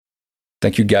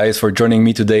Thank you guys for joining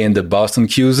me today in the Boston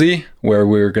QZ, where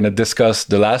we're going to discuss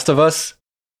The Last of Us,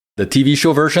 the TV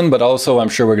show version, but also I'm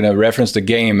sure we're going to reference the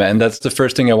game. And that's the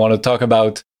first thing I want to talk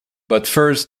about. But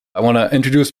first, I want to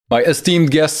introduce my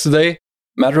esteemed guest today,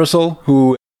 Matt Reustle,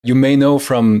 who you may know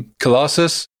from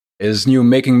Colossus, his new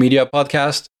Making Media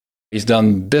podcast. He's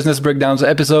done business breakdowns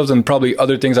episodes and probably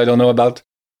other things I don't know about.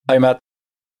 Hi, Matt.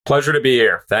 Pleasure to be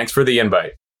here. Thanks for the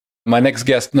invite. My next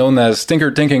guest, known as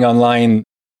Tinker Thinking Online.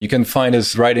 You can find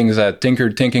his writings at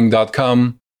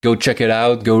tinkerthinking.com. Go check it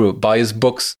out. Go buy his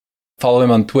books. Follow him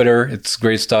on Twitter. It's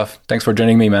great stuff. Thanks for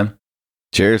joining me, man.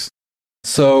 Cheers.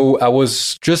 So I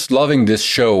was just loving this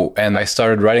show and I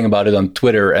started writing about it on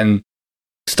Twitter and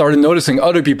started noticing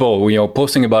other people,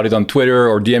 posting about it on Twitter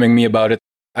or DMing me about it.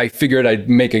 I figured I'd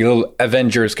make a little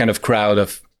Avengers kind of crowd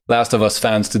of Last of Us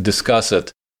fans to discuss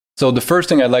it. So the first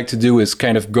thing I'd like to do is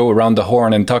kind of go around the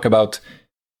horn and talk about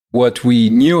what we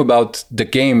knew about the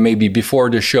game maybe before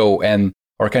the show and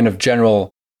our kind of general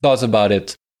thoughts about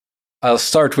it. I'll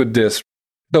start with this.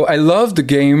 So I love the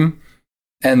game,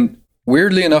 and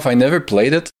weirdly enough, I never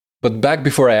played it. But back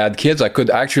before I had kids, I could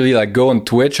actually go on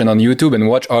Twitch and on YouTube and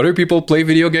watch other people play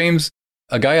video games.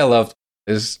 A guy I loved,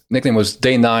 his nickname was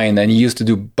Day9, and he used to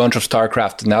do a bunch of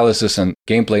StarCraft analysis and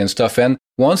gameplay and stuff. And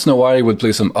once in a while, he would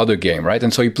play some other game, right?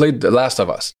 And so he played The Last of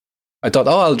Us. I thought,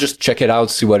 I'll just check it out,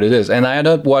 see what it is. And I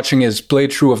ended up watching his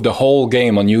playthrough of the whole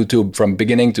game on YouTube from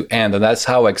beginning to end. And that's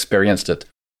how I experienced it.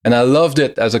 And I loved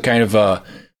it as a kind of a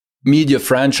media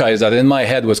franchise that in my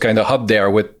head was kind of up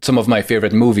there with some of my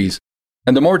favorite movies.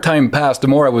 And the more time passed, the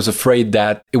more I was afraid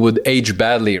that it would age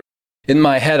badly. In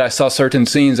my head, I saw certain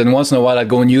scenes, and once in a while I'd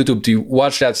go on YouTube to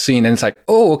watch that scene, and it's like,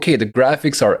 oh, okay, the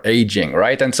graphics are aging,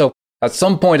 right? And so at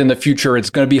some point in the future,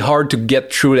 it's going to be hard to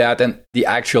get through that and the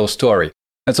actual story.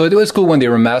 And so it was cool when they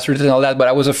remastered it and all that, but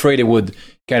I was afraid it would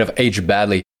kind of age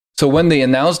badly. So when they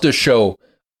announced the show,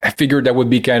 I figured that would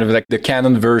be kind of like the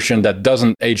canon version that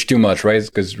doesn't age too much, right?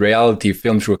 Because reality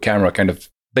filmed through a camera kind of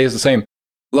stays the same.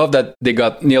 Love that they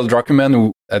got Neil Druckmann,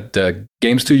 who at the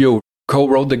game studio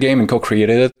co-wrote the game and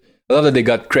co-created it. I love that they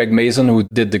got Craig Mazin, who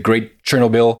did the great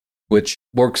Chernobyl, which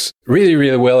works really,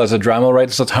 really well as a drama, right?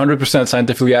 It's not 100%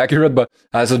 scientifically accurate, but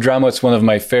as a drama, it's one of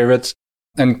my favorites.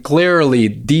 And clearly,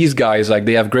 these guys,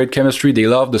 they have great chemistry. They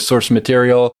love the source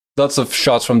material. Lots of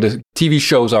shots from the TV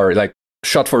shows are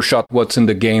shot for shot what's in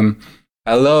the game.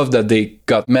 I love that they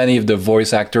got many of the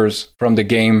voice actors from the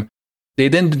game. They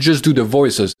didn't just do the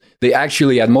voices. They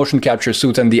actually had motion capture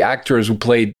suits, and the actors who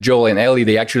played Joel and Ellie,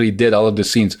 they actually did all of the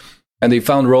scenes. And they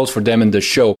found roles for them in the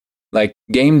show. Like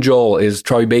Game Joel is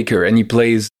Troy Baker, and he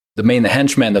plays the main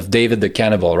henchman of David the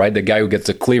Cannibal, right? The guy who gets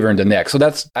the cleaver in the neck. So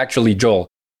that's actually Joel.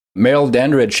 Meryl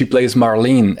Dandridge, she plays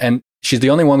Marlene, and she's the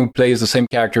only one who plays the same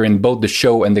character in both the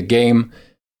show and the game.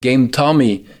 Game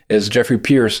Tommy is Jeffrey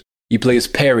Pierce. He plays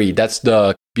Perry. That's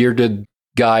the bearded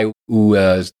guy who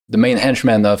is the main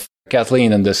henchman of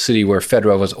Kathleen in the city where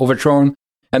Fedra was overthrown.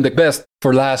 And the best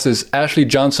for last is Ashley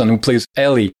Johnson, who plays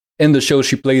Ellie. In the show,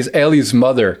 she plays Ellie's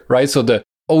mother, right? So the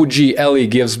OG Ellie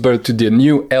gives birth to the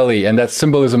new Ellie, and that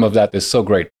symbolism of that is so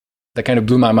great. That kind of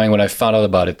blew my mind when I found out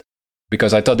about it,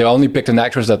 because I thought they only picked an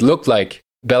actress that looked like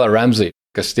Bella Ramsey,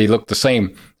 because they looked the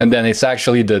same. And then it's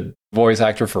actually the voice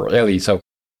actor for Ellie. So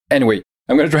anyway,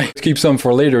 I'm going to try to keep some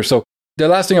for later. So the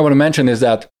last thing I want to mention is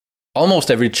that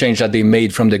almost every change that they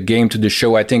made from the game to the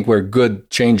show, I think were good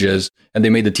changes, and they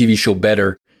made the TV show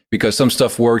better, because some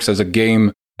stuff works as a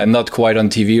game and not quite on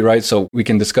TV, right? So we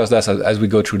can discuss that as we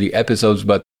go through the episodes,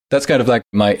 but that's kind of like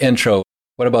my intro.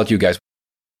 What about you guys?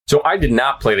 So I did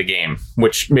not play the game,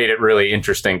 which made it really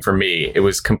interesting for me. It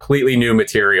was completely new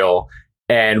material.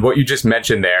 And what you just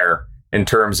mentioned there in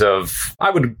terms of, I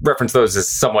would reference those as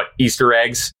somewhat Easter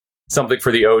eggs, something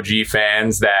for the OG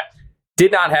fans that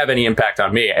did not have any impact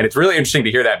on me. And it's really interesting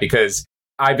to hear that, because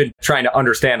I've been trying to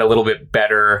understand a little bit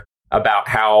better about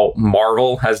how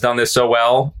Marvel has done this so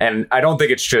well. And I don't think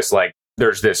it's just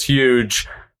there's this huge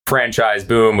franchise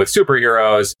boom with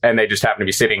superheroes and they just happen to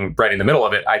be sitting right in the middle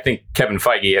of it. I think Kevin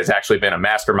Feige has actually been a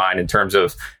mastermind in terms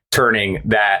of turning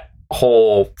that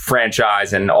whole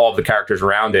franchise and all of the characters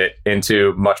around it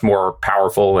into much more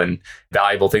powerful and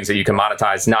valuable things that you can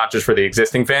monetize, not just for the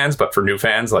existing fans, but for new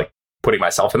fans, like putting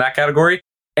myself in that category.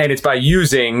 And it's by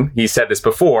using, he said this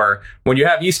before, when you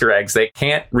have Easter eggs, they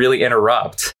can't really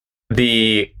interrupt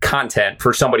the content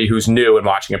for somebody who's new and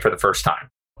watching it for the first time.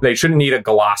 They shouldn't need a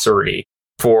glossary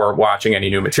for watching any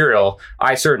new material.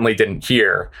 I certainly didn't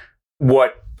hear.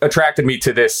 What attracted me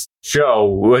to this show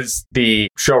was the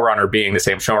showrunner being the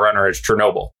same showrunner as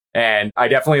Chernobyl. And I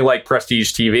definitely like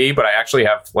prestige TV, but I actually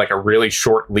have a really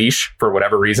short leash for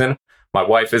whatever reason My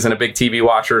wife isn't a big TV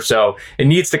watcher, so it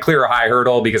needs to clear a high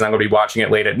hurdle because I'm going to be watching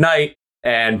it late at night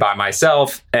and by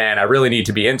myself, and I really need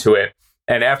to be into it.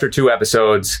 And after 2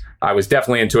 episodes, I was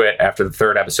definitely into it. After the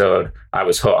 3rd episode, I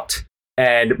was hooked.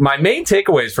 And my main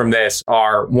takeaways from this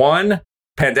are, one,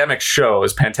 pandemic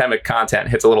content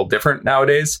hits a little different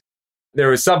nowadays. There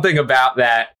was something about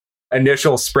that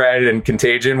initial spread and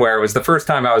contagion where it was the first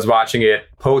time I was watching it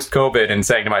post-COVID and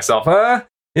saying to myself, yeah,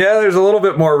 there's a little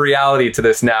bit more reality to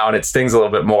this now and it stings a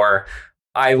little bit more.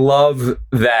 I love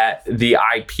that the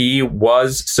IP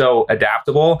was so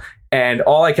adaptable. And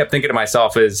all I kept thinking to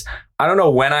myself is, I don't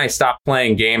know when I stopped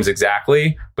playing games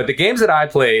exactly, but the games that I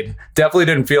played definitely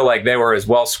didn't feel like they were as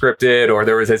well scripted or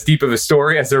there was as deep of a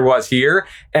story as there was here.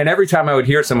 And every time I would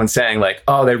hear someone saying like,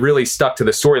 oh, they really stuck to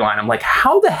the storyline, I'm like,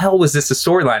 how the hell was this a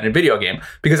storyline in a video game?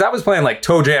 Because I was playing like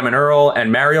Toe Jam and Earl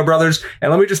and Mario Brothers. And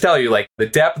let me just tell you, like the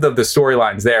depth of the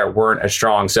storylines there weren't as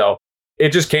strong. So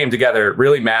it just came together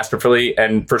really masterfully.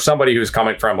 And for somebody who's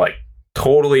coming from like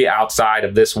totally outside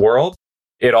of this world,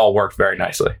 it all worked very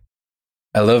nicely.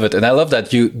 I love it. And I love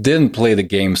that you didn't play the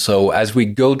game. So as we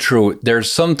go through,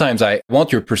 there's sometimes I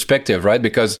want your perspective, right?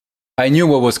 Because I knew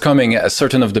what was coming at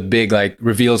certain of the big like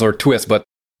reveals or twists, but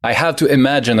I had to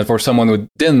imagine that for someone who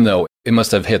didn't know, it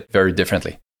must have hit very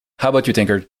differently. How about you,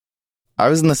 Tinker? I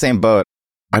was in the same boat.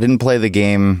 I didn't play the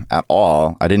game at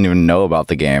all. I didn't even know about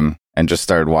the game and just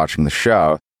started watching the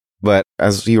show. But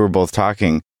as you were both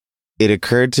talking, it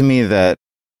occurred to me that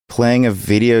playing a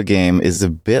video game is a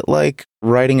bit like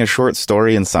writing a short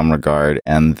story in some regard,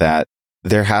 and that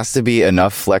there has to be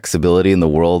enough flexibility in the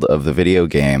world of the video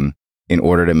game in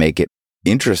order to make it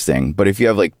interesting. But if you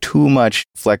have like too much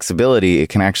flexibility, it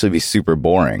can actually be super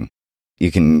boring.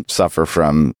 You can suffer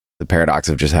from the paradox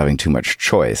of just having too much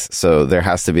choice. So there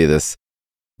has to be this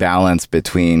balance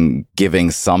between giving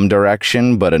some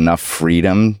direction, but enough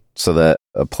freedom so that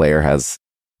a player has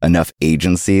enough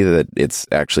agency that it's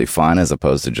actually fun as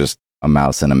opposed to just a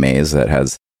mouse in a maze that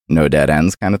has no dead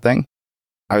ends kind of thing.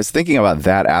 I was thinking about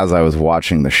that as I was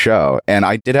watching the show, and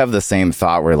I did have the same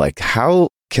thought where like, how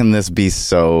can this be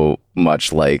so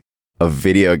much like a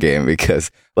video game? Because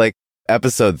like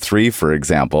episode 3, for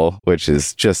example, which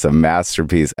is just a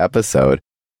masterpiece episode,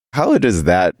 how does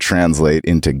that translate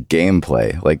into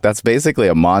gameplay? Like that's basically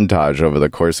a montage over the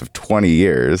course of 20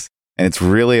 years. And it's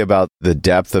really about the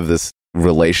depth of this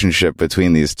relationship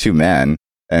between these two men.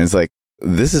 And it's like,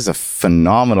 this is a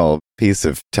phenomenal piece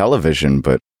of television,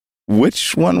 but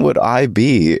which one would I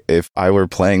be if I were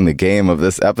playing the game of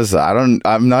this episode?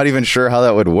 I'm not even sure how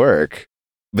that would work.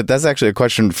 But that's actually a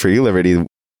question for you, Liberty.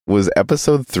 Was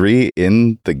episode 3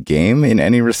 in the game in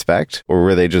any respect? Or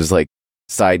were they just like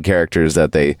side characters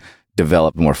that they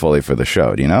developed more fully for the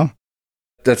show? Do you know?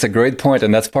 That's a great point,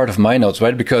 and that's part of my notes,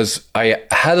 right? Because I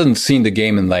hadn't seen the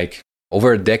game in like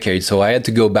over a decade, so I had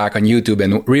to go back on YouTube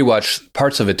and rewatch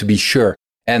parts of it to be sure.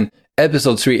 And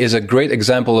episode 3 is a great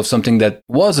example of something that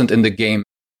wasn't in the game,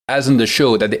 as in the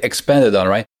show, that they expanded on,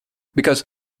 right? Because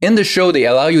in the show, they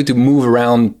allow you to move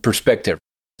around perspective.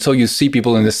 So you see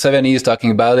people in the 70s talking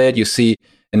about it. You see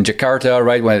in Jakarta,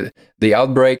 right, when the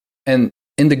outbreak. And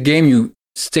in the game, you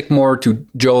stick more to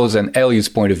Joel's and Ellie's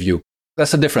point of view.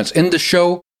 That's the difference. In the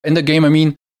show, in the game, I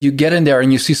mean, you get in there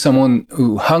and you see someone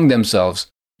who hung themselves.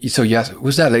 So yes,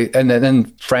 who's that? And then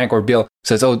Frank or Bill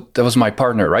says, oh, that was my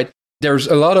partner, right? There's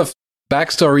a lot of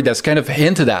backstory that's kind of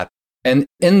hinted at. And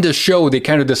in the show, they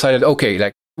kind of decided, okay,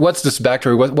 like, what's this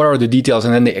backstory? What are the details?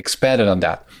 And then they expanded on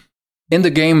that. In the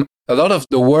game, a lot of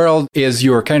the world is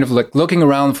you're kind of like looking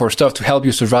around for stuff to help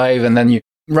you survive. And then you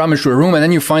rummage through a room and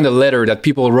then you find a letter that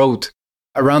people wrote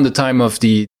around the time of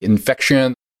the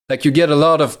infection. Like you get a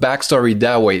lot of backstory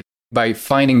that way by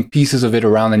finding pieces of it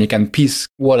around and you can piece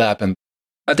what happened.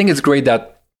 I think it's great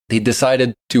that they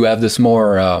decided to have this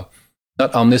more,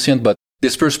 not omniscient, but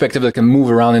this perspective that can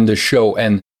move around in the show.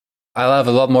 And I'll have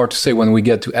a lot more to say when we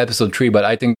get to episode 3, but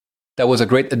I think that was a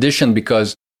great addition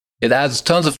because it adds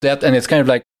tons of depth and it's kind of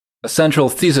like a central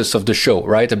thesis of the show,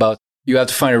 right? About you have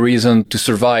to find a reason to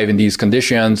survive in these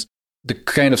conditions, the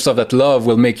kind of stuff that love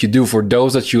will make you do for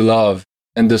those that you love.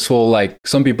 And this whole, like,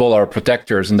 some people are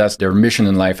protectors and that's their mission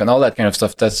in life and all that kind of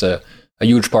stuff. That's a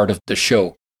huge part of the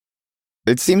show.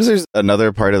 It seems there's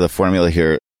another part of the formula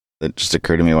here that just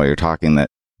occurred to me while you're talking, that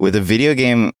with a video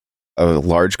game, a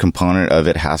large component of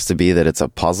it has to be that it's a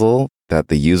puzzle that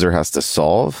the user has to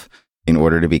solve in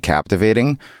order to be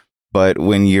captivating. But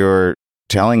when you're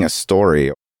telling a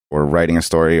story or writing a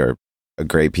story or a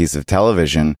great piece of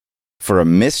television, for a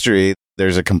mystery,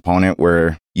 there's a component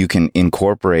where you can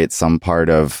incorporate some part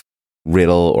of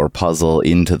riddle or puzzle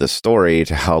into the story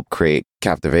to help create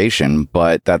captivation,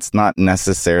 but that's not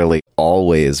necessarily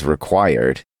always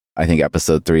required. I think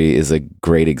episode 3 is a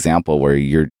great example where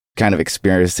you're kind of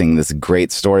experiencing this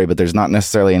great story, but there's not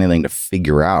necessarily anything to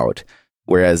figure out.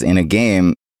 Whereas in a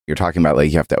game, you're talking about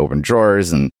like you have to open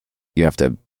drawers and you have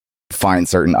to find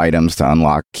certain items to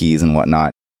unlock keys and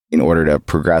whatnot in order to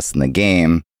progress in the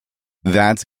game.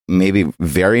 That's maybe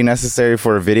very necessary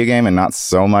for a video game and not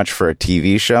so much for a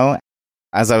TV show.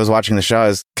 As I was watching the show, I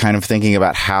was kind of thinking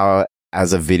about how,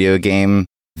 as a video game,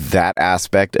 that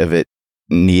aspect of it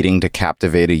needing to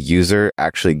captivate a user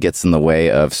actually gets in the way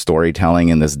of storytelling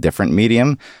in this different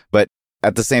medium. But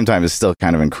at the same time, it's still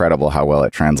kind of incredible how well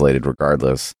it translated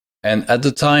regardless. And at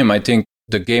the time, I think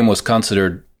the game was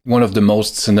considered one of the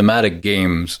most cinematic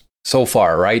games so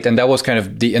far, right? And that was kind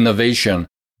of the innovation.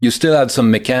 You still had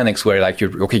some mechanics where like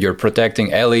you're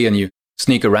protecting Ellie and you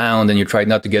sneak around and you try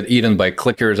not to get eaten by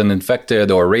clickers and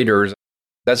infected or raiders.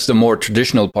 That's the more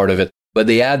traditional part of it. But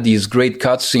they had these great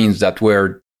cutscenes that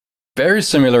were very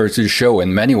similar to the show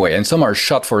in many ways. And some are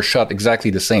shot for shot exactly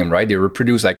the same, right? They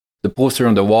reproduce like the poster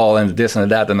on the wall and this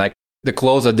and that and like the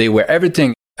clothes that they wear.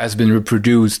 Everything has been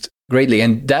reproduced greatly.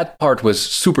 And that part was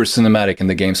super cinematic in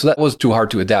the game. So that was too hard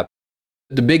to adapt.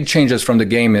 The big changes from the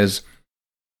game is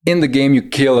in the game, you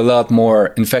kill a lot more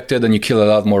infected and you kill a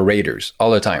lot more raiders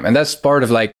all the time. And that's part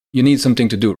of like, you need something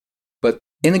to do. But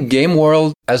in a game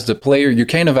world, as the player, you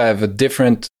kind of have a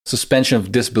different suspension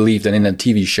of disbelief than in a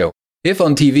TV show. If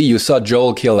on TV you saw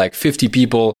Joel kill like 50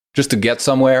 people just to get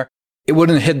somewhere, it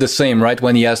wouldn't hit the same, right?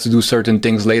 When he has to do certain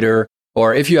things later.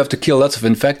 Or if you have to kill lots of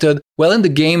infected. Well, in the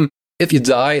game, if you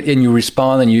die and you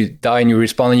respawn and you die and you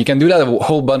respawn, and you can do that a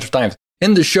whole bunch of times.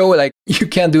 In the show, like, you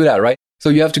can't do that, right? So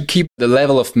you have to keep the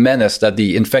level of menace that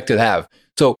the infected have.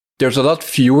 So there's a lot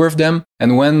fewer of them.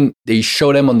 And when they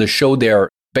show them on the show, they're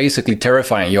basically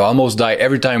terrifying. You almost die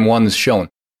every time one is shown.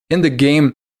 In the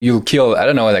game, you'll kill, I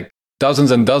don't know, like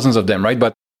dozens and dozens of them, right?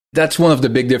 But that's one of the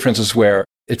big differences where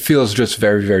it feels just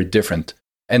very, very different.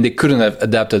 And they couldn't have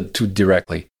adapted too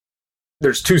directly.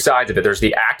 There's two sides of it. There's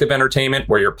the active entertainment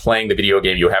where you're playing the video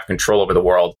game, you have control over the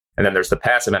world. And then there's the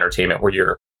passive entertainment where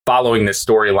you're following this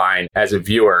storyline as a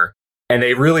viewer. And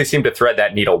they really seem to thread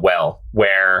that needle well,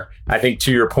 where I think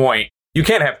to your point, you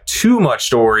can't have too much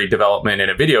story development in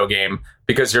a video game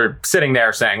because you're sitting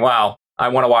there saying, well, I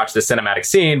want to watch the cinematic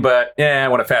scene, but I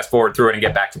want to fast forward through it and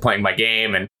get back to playing my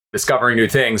game and discovering new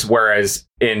things. Whereas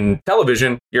in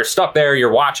television, you're stuck there,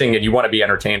 you're watching, and you want to be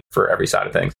entertained for every side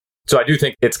of things. So I do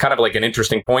think it's kind of like an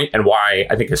interesting point and why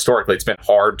I think historically it's been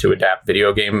hard to adapt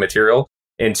video game material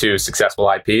into successful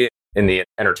IP in the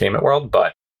entertainment world,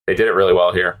 but they did it really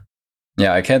well here.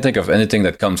 Yeah, I can't think of anything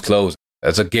that comes close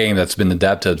as a game that's been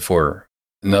adapted for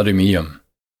another medium.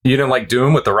 You didn't like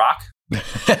Doom with The Rock?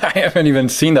 I haven't even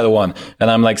seen that one,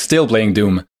 and I'm like still playing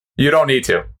Doom. You don't need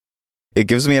to. It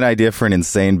gives me an idea for an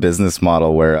insane business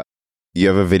model where you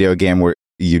have a video game where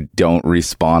you don't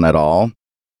respawn at all.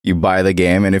 You buy the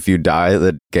game, and if you die,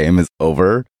 the game is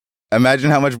over.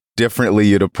 Imagine how much differently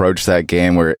you'd approach that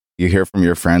game where you hear from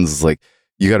your friends, it's like,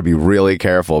 you got to be really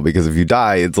careful because if you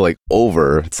die, it's like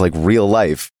over. It's like real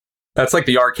life. That's like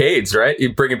the arcades, right?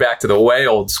 You bring it back to the way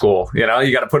old school. You know,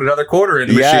 you got to put another quarter in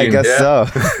the machine. I guess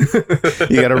so.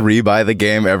 You got to rebuy the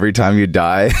game every time you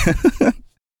die.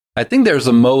 I think there's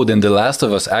a mode in The Last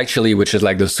of Us, actually, which is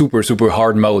like the super, super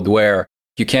hard mode where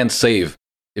you can't save.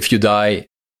 If you die,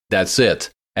 that's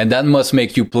it. And that must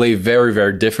make you play very,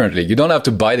 very differently. You don't have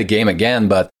to buy the game again,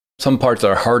 but some parts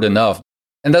are hard enough.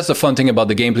 And that's the fun thing about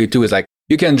the gameplay too, is like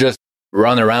you can just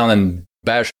run around and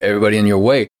bash everybody in your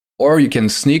way, or you can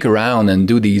sneak around and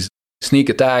do these sneak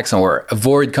attacks or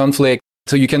avoid conflict.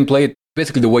 So you can play it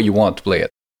basically the way you want to play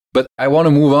it. But I want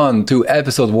to move on to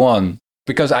episode 1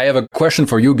 because I have a question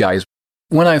for you guys.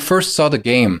 When I first saw the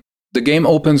game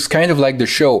opens kind of like the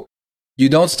show. You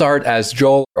don't start as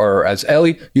Joel or as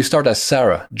Ellie, you start as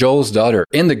Sarah, Joel's daughter.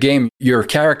 In the game, your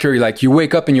character, like you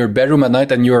wake up in your bedroom at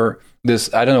night and you're this,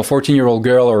 14-year-old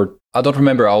girl, or I don't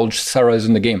remember how old Sarah is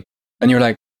in the game. And you're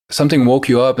like, something woke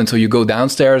you up. And so you go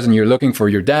downstairs and you're looking for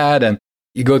your dad and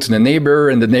you go to the neighbor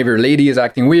and the neighbor lady is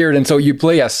acting weird. And so you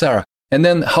play as Sarah. And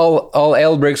then all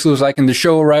hell breaks loose like in the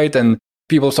show, right? And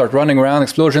people start running around,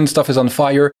 explosions, stuff is on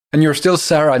fire. And you're still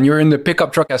Sarah and you're in the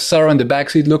pickup truck as Sarah in the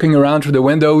backseat looking around through the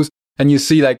windows. And you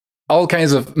see like all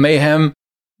kinds of mayhem.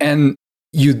 And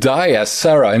you die as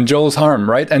Sarah in Joel's arm,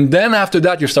 right? And then after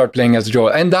that, you start playing as Joel.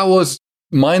 And that was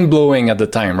mind-blowing at the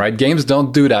time, right? Games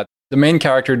don't do that. The main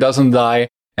character doesn't die,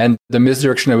 and the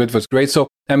misdirection of it was great. So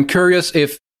I'm curious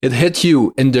if it hit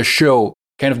you in the show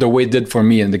kind of the way it did for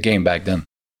me in the game back then.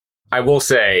 I will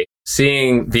say,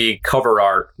 seeing the cover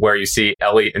art where you see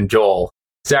Ellie and Joel,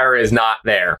 Sarah is not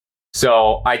there.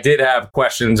 So I did have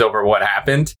questions over what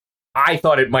happened. I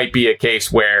thought it might be a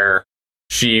case where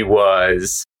she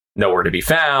was nowhere to be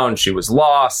found. She was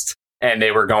lost, and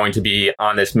they were going to be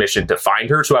on this mission to find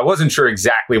her. So I wasn't sure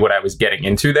exactly what I was getting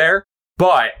into there.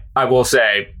 But I will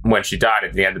say, when she died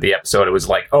at the end of the episode, it was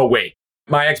like, oh, wait,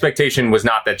 my expectation was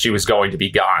not that she was going to be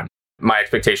gone. My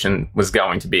expectation was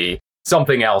going to be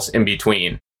something else in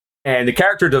between. And the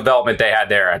character development they had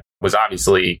there was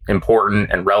obviously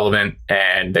important and relevant,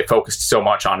 and they focused so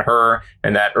much on her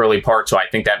in that early part. So I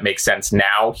think that makes sense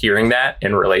now, hearing that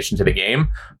in relation to the game.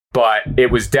 But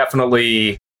it was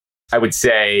definitely, I would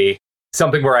say,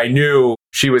 something where I knew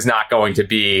she was not going to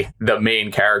be the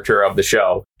main character of the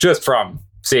show, just from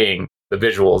seeing the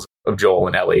visuals of Joel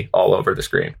and Ellie all over the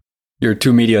screen. You're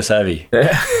too media savvy. Look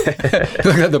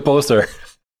at the poster.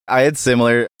 I had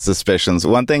similar suspicions.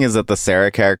 One thing is that the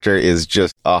Sarah character is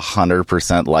just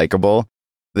 100% likable.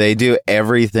 They do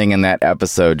everything in that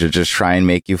episode to just try and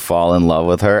make you fall in love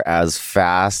with her as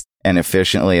fast and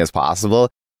efficiently as possible.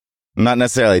 Not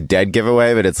necessarily a dead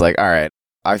giveaway, but it's like, all right,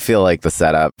 I feel like the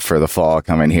setup for the fall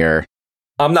coming here.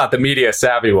 I'm not the media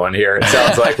savvy one here. It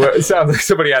sounds like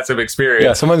somebody has some experience.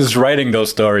 Yeah, someone is writing those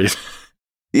stories.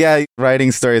 Yeah,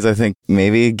 writing stories, I think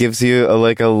maybe gives you a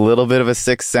little bit of a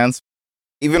sixth sense.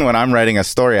 Even when I'm writing a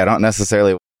story, I don't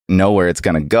necessarily know where it's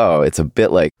going to go. It's a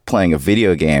bit like playing a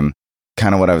video game,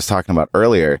 kind of what I was talking about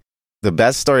earlier. The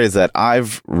best stories that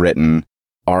I've written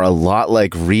are a lot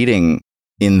like reading,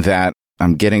 in that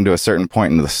I'm getting to a certain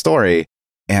point in the story,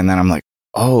 and then I'm like,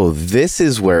 oh, this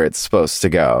is where it's supposed to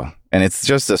go. And it's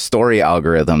just a story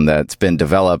algorithm that's been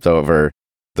developed over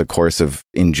the course of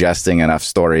ingesting enough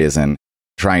stories and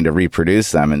trying to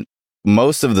reproduce them. And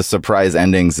most of the surprise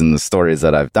endings in the stories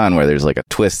that I've done, where there's like a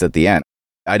twist at the end,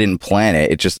 I didn't plan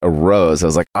it. It just arose. I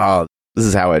was like, oh, this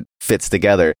is how it fits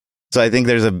together. So I think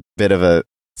there's a bit of a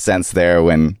sense there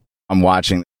when I'm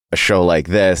watching a show like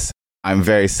this. I'm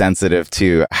very sensitive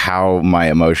to how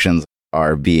my emotions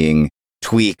are being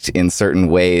tweaked in certain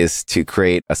ways to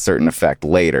create a certain effect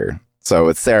later. So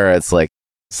with Sarah, it's like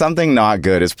something not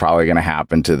good is probably going to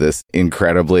happen to this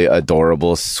incredibly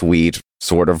adorable, sweet,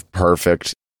 sort of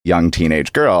perfect young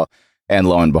teenage girl. And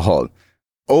lo and behold.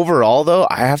 Overall, though,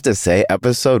 I have to say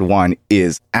episode 1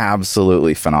 is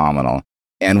absolutely phenomenal.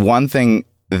 And one thing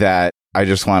that I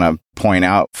just want to point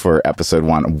out for episode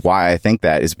 1, why I think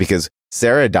that, is because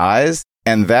Sarah dies,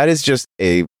 and that is just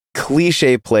a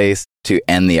cliche place to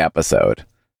end the episode,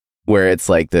 where it's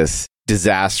like this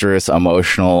disastrous,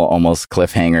 emotional, almost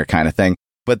cliffhanger kind of thing.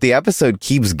 But the episode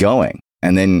keeps going.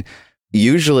 And then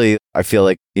usually I feel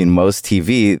like in most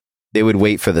TV, they would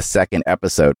wait for the second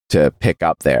episode to pick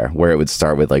up there, where it would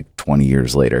start with like 20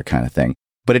 years later kind of thing.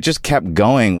 But it just kept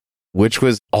going, which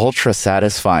was ultra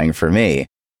satisfying for me.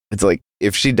 It's like,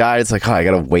 if she died, it's like, oh, I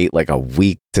got to wait like a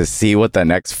week to see what the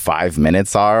next 5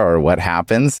 minutes are or what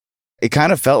happens. It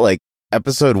kind of felt like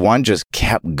episode 1 just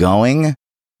kept going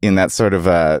in that sort of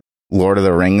a Lord of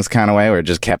the Rings kind of way, where it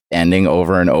just kept ending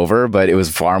over and over. But it was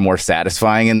far more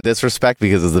satisfying in this respect,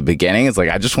 because of the beginning. It's like,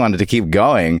 I just wanted to keep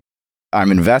going.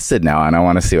 I'm invested now and I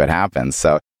want to see what happens.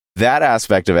 So that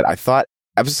aspect of it, I thought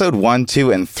episode 1,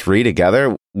 2, and 3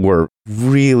 together were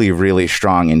really, really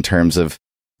strong in terms of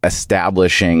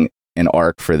establishing an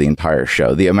arc for the entire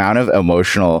show. The amount of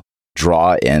emotional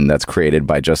draw in that's created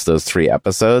by just those 3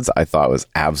 episodes, I thought was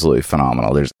absolutely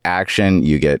phenomenal. There's action,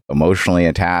 you get emotionally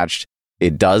attached.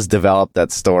 It does develop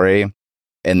that story,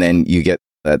 and then you get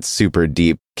that super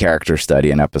deep character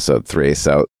study in episode 3.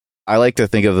 So I like to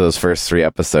think of those first 3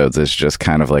 episodes as just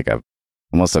kind of like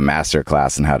almost a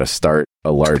masterclass in how to start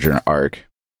a larger arc.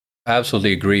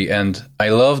 Absolutely agree. And I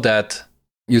love that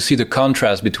you see the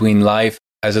contrast between life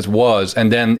as it was,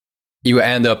 and then you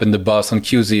end up in the Boston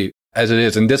QZ as it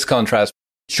is. And this contrast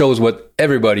shows what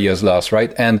everybody has lost,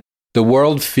 right? And the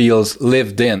world feels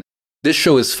lived in. This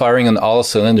show is firing on all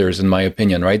cylinders, in my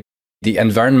opinion, right? The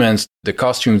environments, the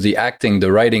costumes, the acting,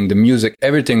 the writing, the music,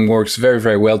 everything works very,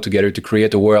 very well together to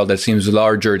create a world that seems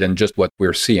larger than just what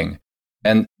we're seeing.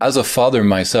 And as a father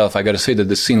myself, I got to say that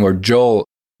the scene where Joel,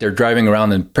 they're driving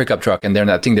around in a pickup truck, and then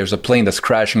I think there's a plane that's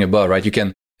crashing above, right? You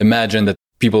can imagine that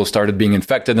people started being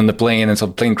infected in the plane, and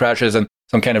some plane crashes and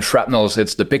some kind of shrapnel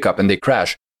hits the pickup and they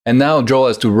crash. And now Joel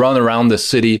has to run around the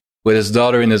city with his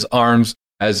daughter in his arms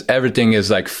as everything is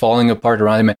like falling apart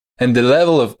around him. And the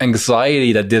level of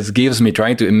anxiety that this gives me,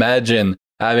 trying to imagine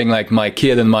having like my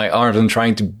kid in my arms and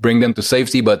trying to bring them to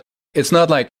safety. But it's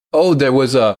not like, oh, there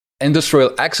was a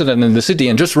industrial accident in the city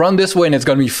and just run this way and it's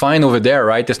going to be fine over there,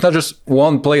 right? It's not just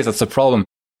one place that's the problem.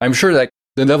 I'm sure like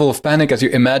the level of panic as you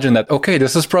imagine that, okay,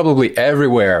 this is probably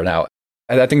everywhere now.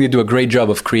 And I think they do a great job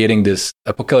of creating this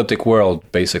apocalyptic world,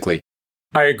 basically.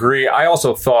 I agree. I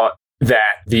also thought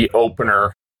that the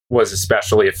opener was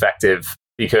especially effective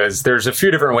because there's a few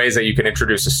different ways that you can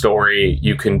introduce a story.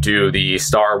 You can do the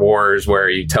Star Wars where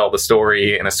you tell the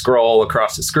story in a scroll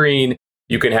across the screen.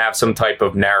 You can have some type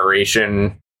of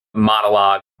narration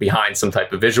monologue behind some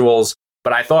type of visuals.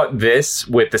 But I thought this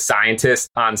with the scientist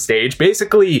on stage,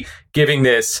 basically giving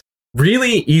this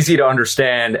really easy to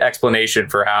understand explanation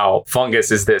for how fungus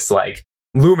is this like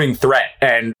looming threat.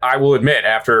 And I will admit,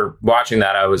 after watching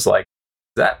that, I was like,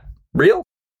 is that real?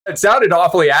 It sounded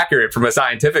awfully accurate from a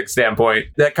scientific standpoint.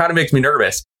 That kind of makes me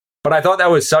nervous. But I thought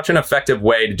that was such an effective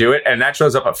way to do it. And that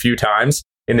shows up a few times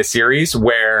in the series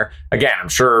where, again, I'm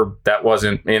sure that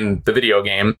wasn't in the video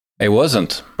game. It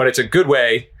wasn't. But it's a good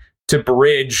way to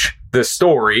bridge the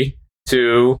story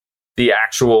to the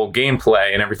actual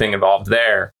gameplay and everything involved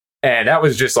there. And that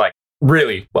was just like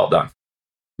really well done.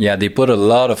 Yeah, they put a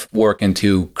lot of work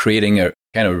into creating a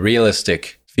kind of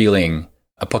realistic feeling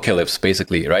apocalypse,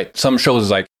 basically, right? Some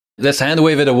shows like, let's hand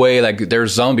wave it away, like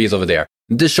there's zombies over there.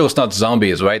 This show's not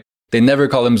zombies, right? They never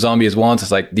call them zombies once.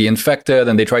 It's like the infected,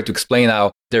 and they try to explain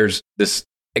how there's this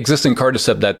existing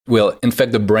cordyceps that will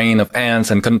infect the brain of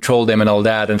ants and control them and all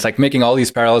that. And it's like making all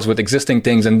these parallels with existing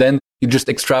things. And then you just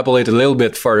extrapolate a little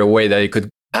bit further away that it could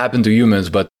happen to humans.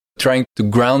 But trying to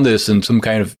ground this in some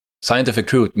kind of scientific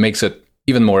truth makes it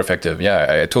even more effective.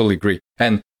 Yeah, I totally agree.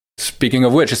 And speaking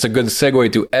of which, it's a good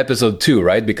segue to episode 2,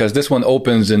 right? Because this one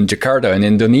opens in Jakarta in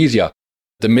Indonesia.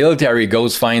 The military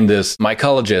goes find this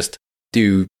mycologist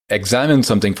to examine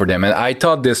something for them. And I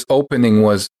thought this opening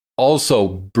was also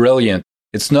brilliant.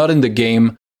 It's not in the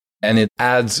game, and it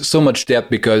adds so much depth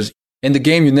because in the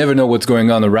game, you never know what's going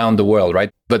on around the world, right?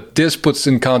 But this puts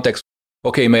in context,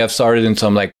 okay, it may have started in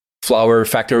some like flower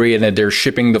factory and then they're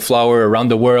shipping the flour around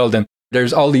the world. And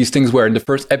there's all these things where in the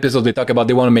first episode, they talk about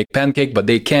they want to make pancake, but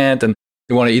they can't. And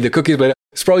they want to eat the cookies. But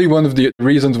it's probably one of the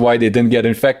reasons why they didn't get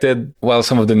infected while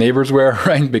some of the neighbors were,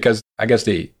 right? Because I guess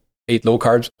they ate low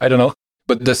carbs. I don't know.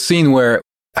 But the scene where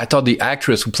I thought the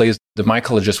actress who plays the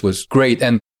mycologist was great.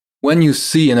 And when you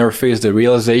see in her face the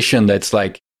realization that's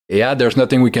like, yeah, there's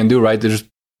nothing we can do, right? They just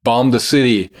bomb the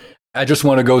city. I just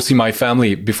want to go see my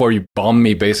family before you bomb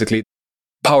me, basically.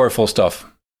 Powerful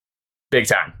stuff. Big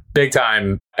time. Big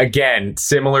time. Again,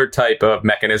 similar type of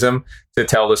mechanism to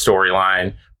tell the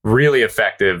storyline. Really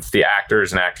effective. The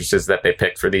actors and actresses that they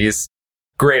picked for these.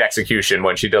 Great execution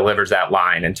when she delivers that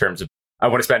line in terms of, I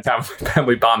want to spend time with my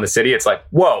family, bomb the city. It's like,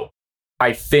 whoa.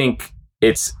 I think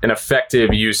it's an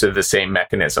effective use of the same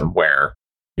mechanism where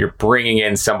you're bringing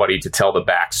in somebody to tell the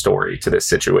backstory to this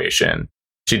situation.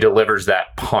 She delivers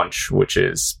that punch, which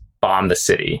is bomb the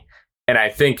city. And I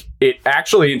think it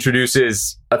actually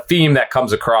introduces a theme that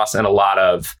comes across in a lot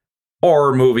of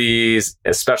horror movies,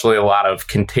 especially a lot of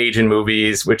Contagion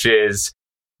movies, which is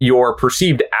your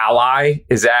perceived ally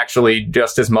is actually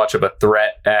just as much of a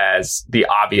threat as the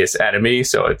obvious enemy.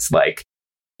 So it's like,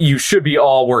 you should be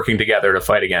all working together to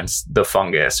fight against the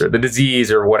fungus or the disease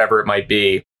or whatever it might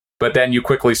be. But then you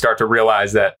quickly start to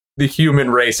realize that the human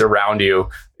race around you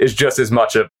is just as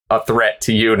much a threat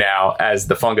to you now as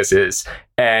the fungus is.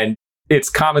 And it's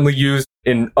commonly used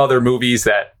in other movies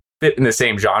that fit in the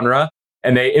same genre.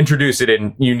 And they introduce it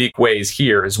in unique ways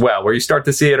here as well, where you start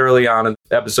to see it early on in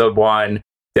episode 1,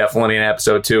 definitely in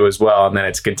episode 2 as well. And then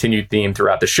it's a continued theme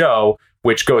throughout the show,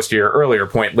 which goes to your earlier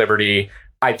point, Liberty.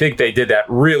 I think they did that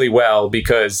really well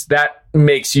because that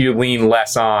makes you lean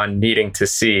less on needing to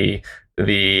see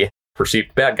the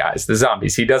perceived bad guys, the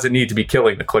zombies. He doesn't need to be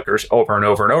killing the clickers over and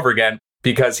over and over again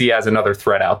because he has another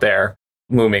threat out there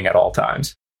looming at all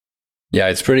times. Yeah,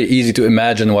 it's pretty easy to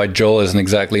imagine why Joel isn't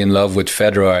exactly in love with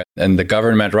Fedra and the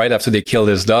government right after they killed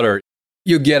his daughter.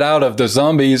 You get out of the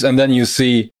zombies and then you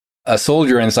see a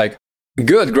soldier and it's like,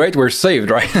 good, great, we're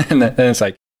saved, right? And then it's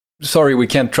like, sorry, we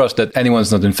can't trust that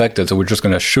anyone's not infected, so we're just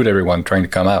going to shoot everyone trying to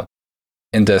come out.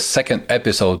 In the second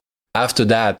episode, after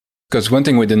that, because one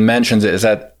thing we didn't mention is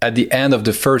that at the end of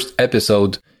the first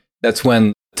episode, that's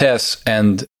when Tess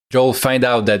and Joel find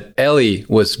out that Ellie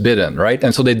was bitten, right?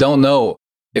 And so they don't know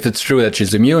if it's true that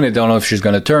she's immune. They don't know if she's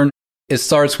going to turn. It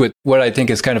starts with what I think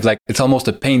is kind of like, it's almost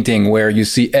a painting where you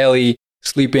see Ellie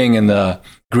sleeping in the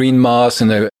green moss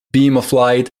in a beam of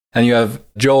light. And you have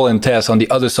Joel and Tess on the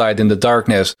other side in the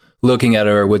darkness looking at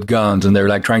her with guns. And they're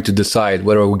like trying to decide,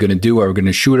 what are we going to do? Are we going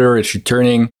to shoot her? Is she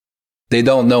turning? They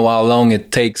don't know how long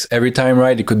it takes every time,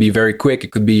 right? It could be very quick.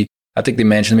 It could be, I think they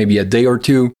mentioned maybe a day or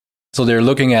two. So they're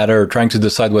looking at her, trying to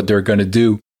decide what they're going to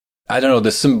do. I don't know,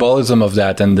 the symbolism of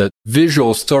that and the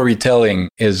visual storytelling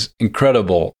is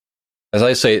incredible. As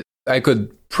I say, I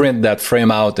could print that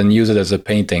frame out and use it as a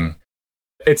painting.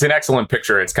 It's an excellent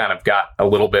picture. It's kind of got a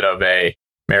little bit of a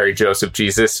Mary, Joseph,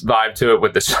 Jesus vibe to it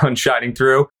with the sun shining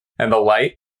through and the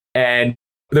light. And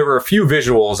there were a few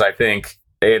visuals, I think,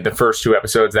 the first two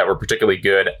episodes that were particularly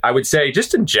good. I would say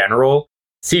just in general,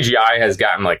 CGI has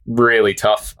gotten like really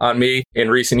tough on me in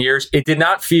recent years. It did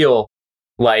not feel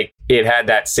like it had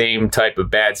that same type of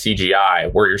bad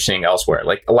CGI where you're seeing elsewhere.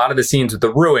 Like a lot of the scenes with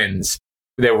the ruins,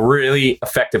 they were really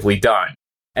effectively done.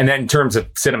 And then in terms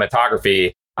of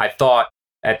cinematography, I thought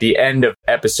at the end of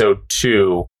episode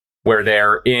 2, where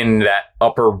they're in that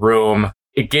upper room,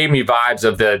 it gave me vibes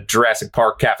of the Jurassic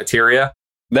Park cafeteria.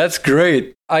 That's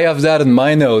great. I have that in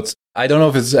my notes. I don't know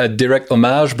if it's a direct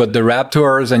homage, but the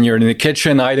raptors and you're in the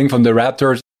kitchen hiding from the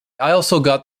raptors. I also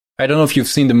got, I don't know if you've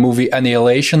seen the movie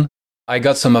Annihilation. I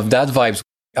got some of that vibes.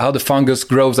 How the fungus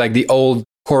grows, like the old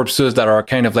corpses that are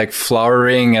kind of like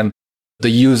flowering, and the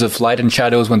use of light and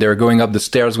shadows when they're going up the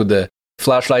stairs with the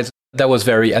flashlights. That was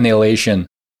very Annihilation.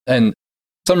 And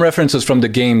some references from the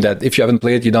game that if you haven't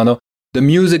played it, you don't know. The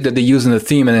music that they use in the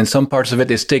theme and in some parts of it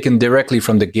is taken directly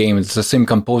from the game. It's the same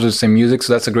composer, same music,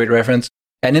 so that's a great reference.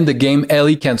 And in the game,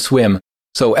 Ellie can't swim.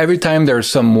 So every time there's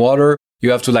some water,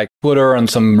 you have to like put her on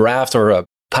some raft or a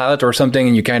pallet or something,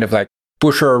 and you kind of like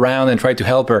push her around and try to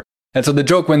help her. And so the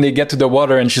joke when they get to the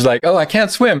water and she's like, oh, I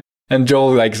can't swim. And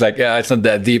Joel is like, yeah, it's not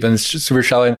that deep and it's just super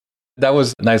shallow. That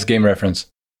was a nice game reference.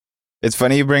 It's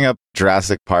funny you bring up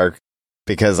Jurassic Park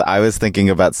because I was thinking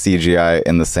about CGI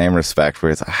in the same respect,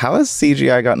 where it's how has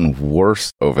CGI gotten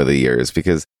worse over the years?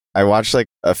 Because I watched like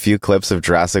a few clips of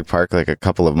Jurassic Park like a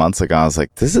couple of months ago. I was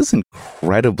like, this is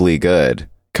incredibly good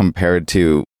compared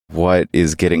to what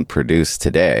is getting produced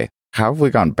today. How have we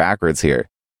gone backwards here?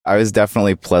 I was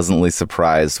definitely pleasantly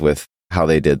surprised with how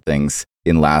they did things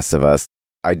in Last of Us.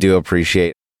 I do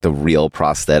appreciate the real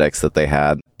prosthetics that they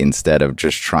had instead of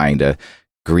just trying to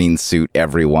green suit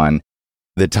everyone.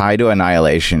 The tie to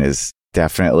Annihilation is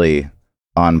definitely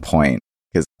on point.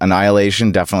 Because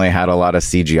Annihilation definitely had a lot of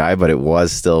CGI, but it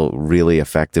was still really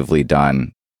effectively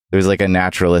done. There's like a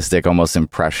naturalistic, almost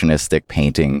impressionistic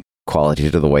painting quality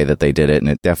to the way that they did it, and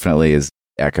it definitely is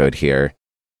echoed here.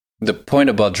 The point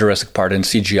about Jurassic Park and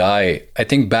CGI, I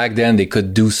think back then they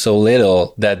could do so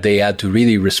little that they had to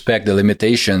really respect the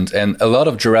limitations, and a lot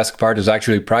of Jurassic Park is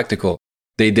actually practical.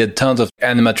 They did tons of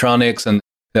animatronics and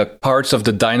the parts of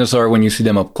the dinosaur when you see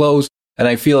them up close, and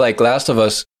I feel like Last of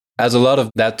Us has a lot of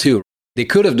that too. They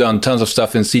could have done tons of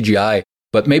stuff in CGI,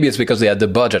 but maybe it's because they had the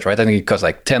budget, right? I think it cost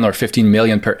like 10 or 15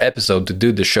 million per episode to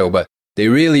do the show, but they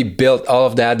really built all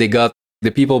of that. They got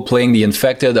the people playing the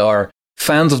infected are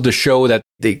fans of the show that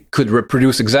they could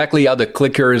reproduce exactly how the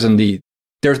clickers and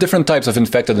there's different types of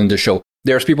infected in the show.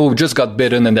 There's people who just got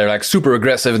bitten and they're like super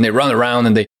aggressive and they run around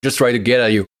and they just try to get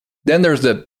at you. Then there's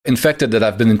the infected that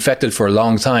have been infected for a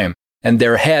long time and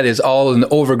their head is all an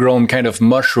overgrown kind of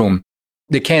mushroom.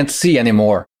 They can't see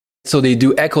anymore. So they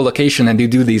do echolocation and they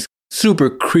do these super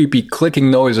creepy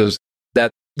clicking noises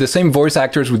that the same voice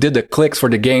actors who did the clicks for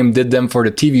the game did them for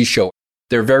the TV show.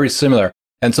 They're very similar.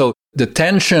 And so the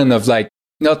tension of like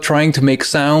not trying to make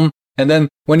sound, and then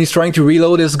when he's trying to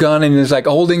reload his gun and he's like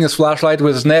holding his flashlight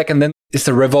with his neck, and then it's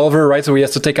a revolver, right? So he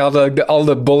has to take out all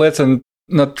the bullets and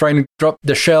not trying to drop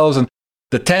the shells. And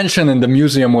the tension in the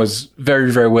museum was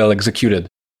very, very well executed.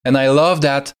 And I love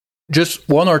that just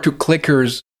one or two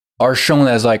clickers are shown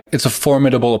as like it's a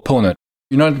formidable opponent.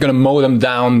 You're not going to mow them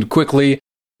down quickly.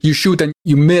 You shoot and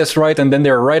you miss, right? And then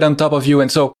they're right on top of you.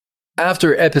 And so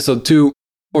after episode 2,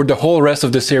 or the whole rest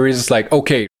of the series, it's like,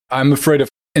 okay, I'm afraid of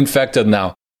infected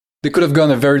now. They could have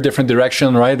gone a very different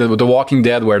direction, right? The Walking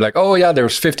Dead, where like, oh yeah,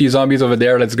 there's 50 zombies over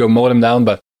there, let's go mow them down.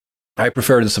 But I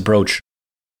prefer this approach.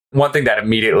 One thing that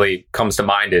immediately comes to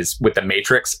mind is with the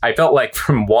Matrix. I felt like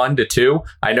from 1 to 2,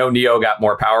 I know Neo got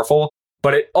more powerful,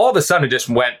 but it all of a sudden just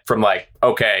went from like,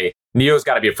 okay, Neo's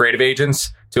got to be afraid of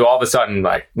agents, to all of a sudden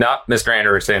like, no, Mr.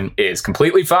 Anderson is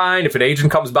completely fine. If an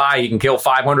agent comes by, he can kill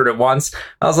 500 at once.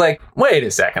 I was like, wait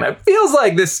a second. It feels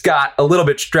like this got a little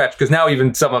bit stretched because now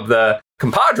even some of the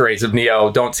compadres of Neo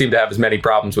don't seem to have as many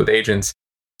problems with agents.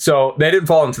 So they didn't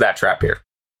fall into that trap here.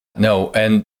 No,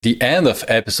 and the end of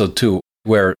episode 2,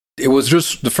 where it was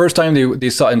just the first time they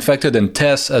saw infected and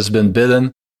Tess has been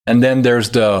bitten. And then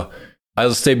there's the,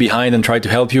 I'll stay behind and try to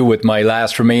help you with my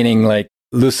last remaining like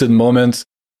lucid moments.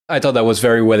 I thought that was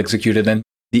very well executed. And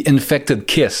the infected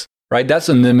kiss, right? That's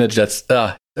an image that's,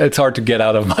 it's hard to get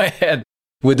out of my head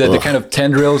with the kind of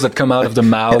tendrils that come out of the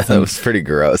mouth. That was pretty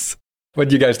gross. What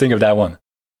do you guys think of that one?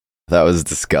 That was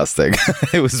disgusting.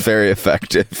 It was very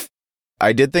effective.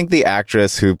 I did think the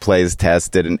actress who plays Tess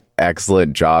did an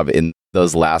excellent job in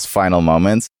those last final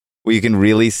moments where you can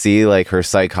really see like her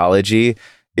psychology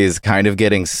is kind of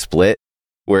getting split,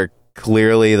 where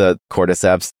clearly the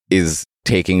cordyceps is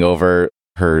taking over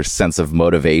her sense of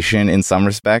motivation in some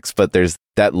respects, but there's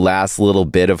that last little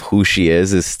bit of who she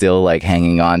is still like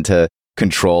hanging on to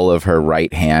control of her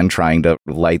right hand trying to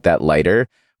light that lighter,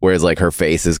 whereas like her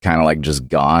face is kind of like just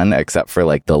gone except for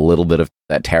like the little bit of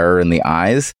that terror in the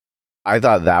eyes. I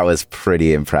thought that was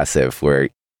pretty impressive, where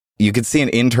you could see an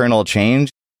internal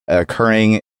change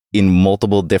occurring in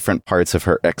multiple different parts of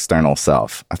her external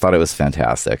self. I thought it was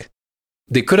fantastic.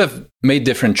 They could have made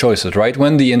different choices, right?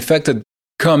 When the infected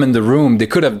come in the room, they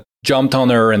could have jumped on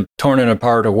her and torn her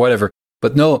apart or whatever.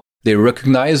 But no, they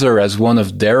recognize her as one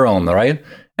of their own, right?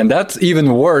 And that's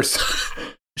even worse.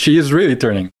 She is really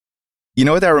turning. You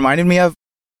know what that reminded me of?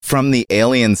 From the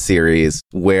Alien series,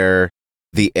 where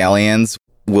the aliens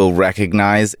will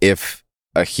recognize if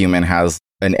a human has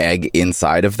an egg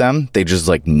inside of them. They just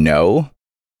like know.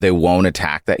 They won't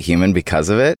attack that human because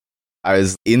of it. I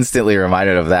was instantly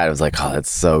reminded of that. I was like, oh,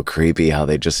 that's so creepy how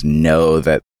they just know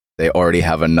that they already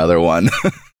have another one.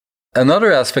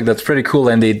 Another aspect that's pretty cool,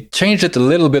 and they changed it a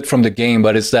little bit from the game,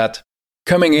 but it's that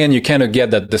coming in, you kind of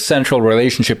get that the central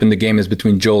relationship in the game is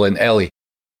between Joel and Ellie.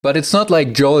 But it's not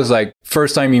like Joel is like,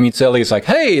 first time he meets Ellie, it's like,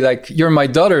 hey, like, you're my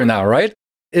daughter now, right?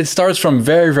 It starts from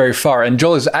very, very far, and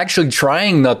Joel is actually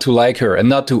trying not to like her and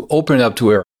not to open up to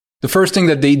her. The first thing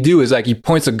that they do is like he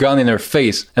points a gun in her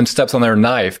face and steps on her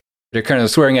knife. They're kind of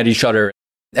swearing at each other.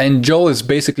 And Joel is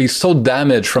basically so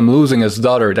damaged from losing his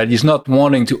daughter that he's not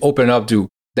wanting to open up to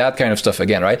that kind of stuff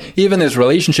again, right? Even his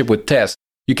relationship with Tess,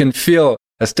 you can feel,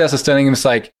 as Tess is telling him, it's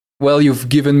like, well, you've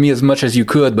given me as much as you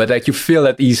could, but like you feel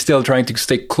that he's still trying to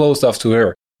stay close off to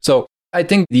her. So I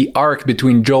think the arc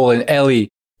between Joel and Ellie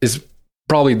is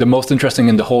probably the most interesting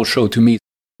in the whole show to me.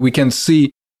 We can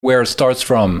see where it starts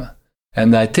from.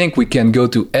 And I think we can go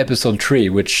to episode 3,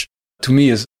 which to me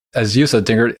is, as you said,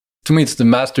 Tinker, to me it's the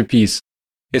masterpiece.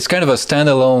 It's kind of a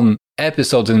standalone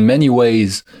episode in many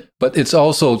ways, but it's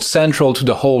also central to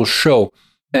the whole show.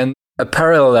 And a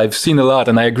parallel I've seen a lot,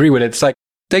 and I agree with it, it's like,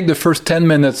 take the first 10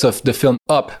 minutes of the film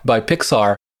Up by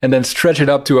Pixar, and then stretch it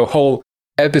up to a whole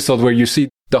episode where you see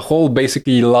the whole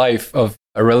basically life of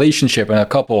a relationship and a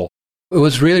couple. It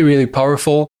was really, really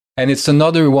powerful. And it's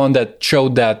another one that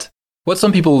showed that what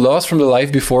some people lost from the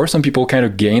life before, some people kind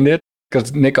of gained it.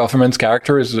 Because Nick Offerman's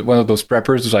character is one of those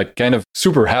preppers who's like kind of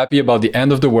super happy about the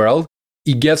end of the world.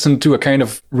 He gets into a kind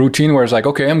of routine where it's like,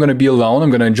 okay, I'm going to be alone. I'm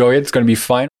going to enjoy it. It's going to be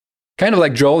fine. Kind of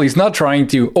like Joel, he's not trying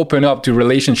to open up to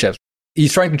relationships.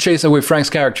 He's trying to chase away Frank's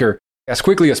character as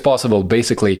quickly as possible,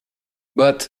 basically.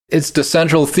 But it's the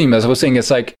central theme. As I was saying,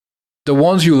 it's like the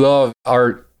ones you love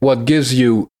are what gives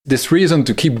you this reason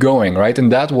to keep going, right? In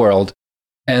that world.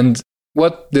 And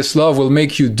what this love will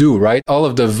make you do, right? All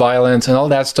of the violence and all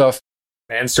that stuff.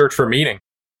 And search for meaning.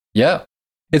 Yeah.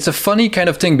 It's a funny kind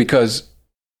of thing because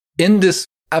in this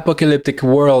apocalyptic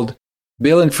world,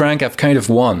 Bill and Frank have kind of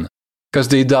won because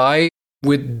they die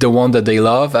with the one that they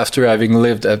love after having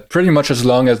lived pretty much as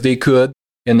long as they could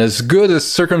in as good a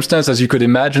circumstance as you could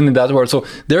imagine in that world. So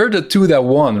they're the two that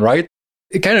won, right?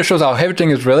 It kind of shows how everything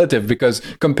is relative because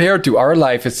compared to our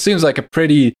life, it seems like a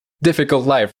pretty difficult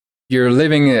life. You're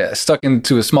living stuck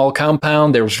into a small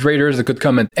compound. There's raiders that could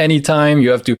come at any time.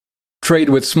 You have to trade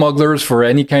with smugglers for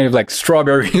any kind of like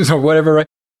strawberries or whatever, right?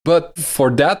 But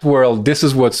for that world, this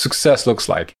is what success looks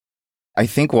like. I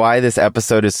think why this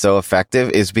episode is so effective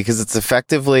is because it's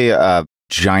effectively a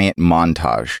giant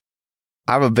montage.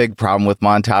 I have a big problem with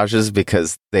montages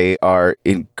because they are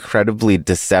incredibly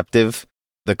deceptive.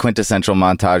 The quintessential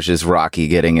montage is Rocky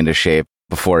getting into shape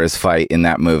before his fight in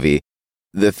that movie.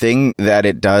 The thing that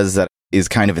it does that is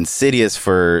kind of insidious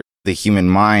for the human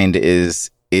mind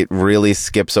is it really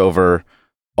skips over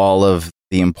all of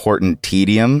the important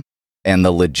tedium and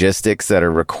the logistics that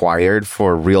are required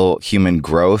for real human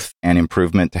growth and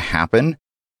improvement to happen.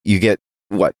 You get,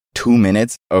 2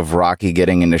 minutes of Rocky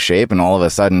getting into shape, and all of a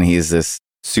sudden he's this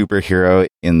superhero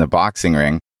in the boxing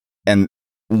ring. And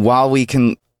while we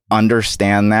can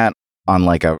understand that on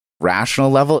like a rational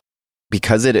level,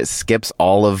 because it skips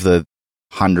all of the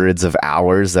hundreds of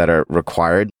hours that are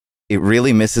required, it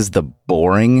really misses the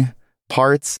boring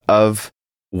parts of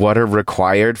what are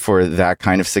required for that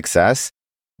kind of success.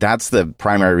 That's the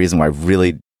primary reason why I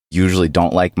really usually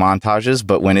don't like montages.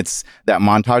 But when it's that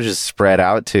montage is spread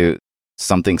out to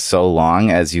something so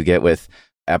long as you get with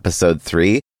episode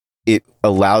 3, it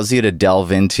allows you to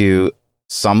delve into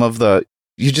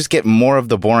you just get more of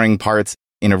the boring parts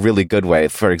in a really good way.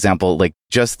 For example, like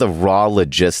just the raw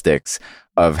logistics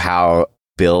of how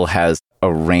Bill has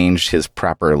arranged his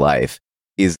prepper life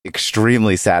is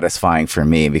extremely satisfying for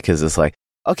me because it's like,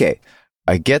 okay,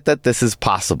 I get that this is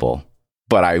possible,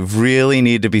 but I really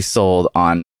need to be sold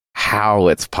on how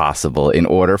it's possible in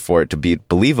order for it to be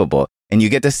believable. And you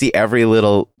get to see every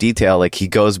little detail. Like he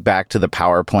goes back to the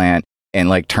power plant and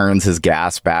like turns his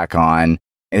gas back on.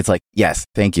 And it's like, yes,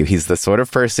 thank you. He's the sort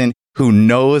of person who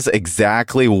knows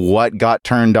exactly what got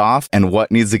turned off and what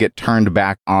needs to get turned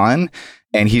back on.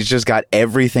 And he's just got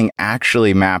everything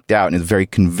actually mapped out and is very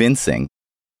convincing.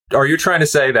 Are you trying to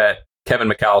say that Kevin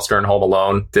McAllister in Home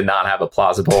Alone did not have a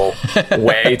plausible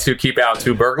way to keep out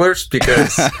two burglars?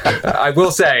 Because I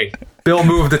will say, Bill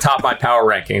moved atop my power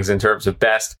rankings in terms of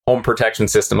best home protection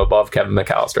system above Kevin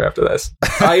McAllister after this.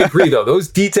 I agree, though. Those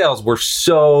details were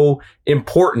so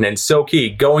important and so key.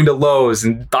 Going to Lowe's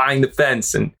and buying the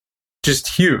fence and just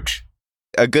huge.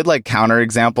 A good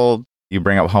counterexample, you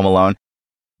bring up Home Alone.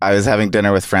 I was having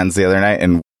dinner with friends the other night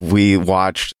and we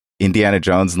watched Indiana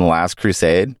Jones and the Last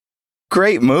Crusade.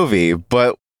 Great movie,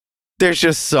 but there's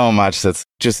just so much that's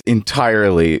just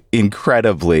entirely,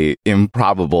 incredibly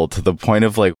improbable to the point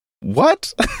of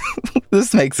what?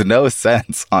 This makes no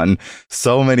sense on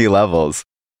so many levels.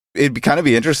 It'd kind of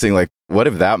be interesting, what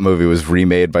if that movie was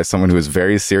remade by someone who was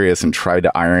very serious and tried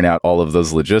to iron out all of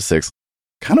those logistics?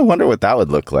 Kind of wonder what that would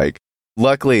look like.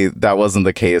 Luckily, that wasn't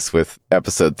the case with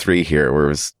episode 3 here,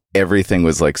 where everything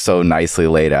was so nicely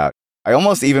laid out. I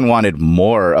almost even wanted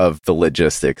more of the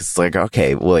logistics. It's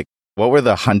okay, well, what were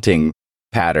the hunting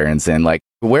patterns and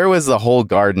where was the whole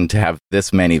garden to have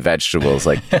this many vegetables?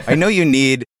 I know you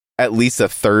need at least a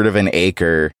third of an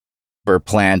acre for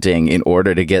planting in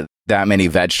order to get that many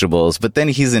vegetables, but then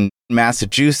he's in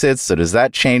Massachusetts, so does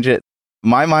that change it?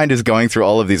 My mind is going through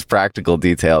all of these practical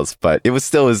details, but it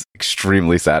was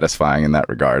extremely satisfying in that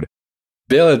regard.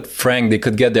 Bill and Frank, they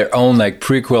could get their own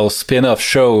prequel spin-off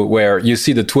show where you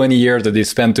see the 20 years that they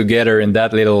spent together in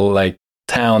that little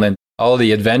town and all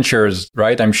the adventures,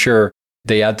 right? I'm sure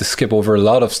they had to skip over a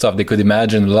lot of stuff. They could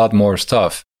imagine a lot more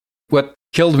stuff. What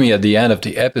killed me at the end of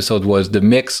the episode was the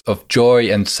mix of joy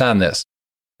and sadness.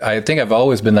 I think I've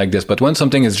always been like this, but when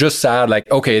something is just sad,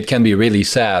 okay, it can be really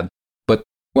sad. But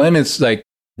when it's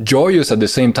joyous at the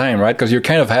same time, right? Because you're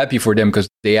kind of happy for them because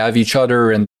they have each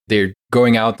other and they're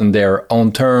going out on their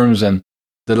own terms, and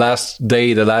the last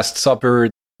day, the last supper,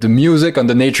 the music on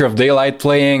the nature of daylight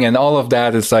playing and all of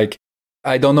that. It's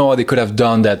I don't know how they could have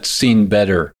done that scene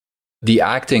better. The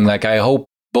acting, I hope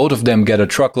both of them get a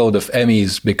truckload of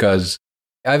Emmys because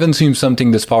I haven't seen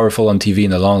something this powerful on TV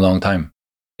in a long, long time.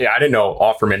 Yeah, I didn't know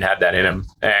Offerman had that in him.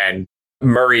 And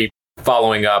Murray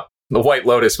following up the White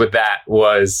Lotus with that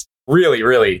was really,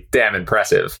 really damn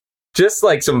impressive. Just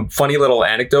some funny little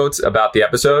anecdotes about the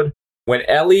episode. When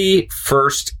Ellie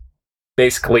first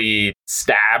basically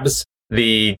stabs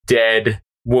the dead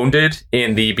wounded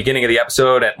in the beginning of the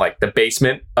episode at the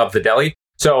basement of the deli.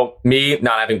 So me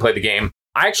not having played the game,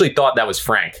 I actually thought that was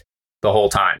Frank the whole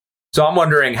time. So I'm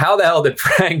wondering, how the hell did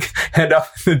Frank end up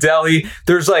in the deli?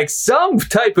 There's some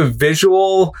type of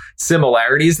visual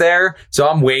similarities there. So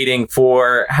I'm waiting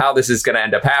for how this is going to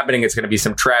end up happening. It's going to be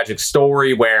some tragic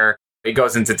story where he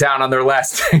goes into town on their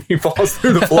last day, he falls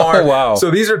through the floor. Oh, wow. So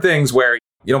these are things where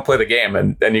you don't play the game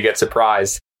and then you get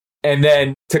surprised. And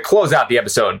then to close out the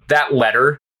episode, that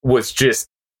letter was just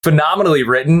phenomenally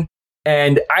written.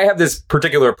 And I have this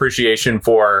particular appreciation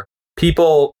for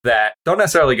people that don't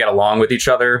necessarily get along with each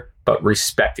other, but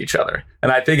respect each other.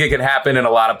 And I think it can happen in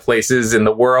a lot of places in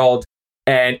the world.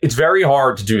 And it's very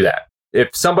hard to do that.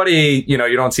 If somebody, you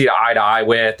don't see eye to eye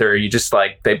with, or you just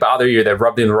they bother you, they've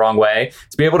rubbed you in the wrong way,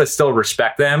 to be able to still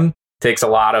respect them takes a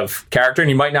lot of character. And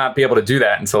you might not be able to do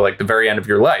that until the very end of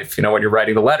your life, when you're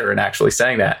writing the letter and actually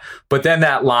saying that. But then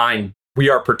that line, we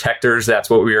are protectors. That's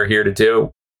what we are here to do.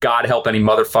 God help any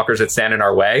motherfuckers that stand in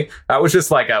our way. That was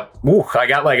just I got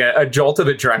a jolt of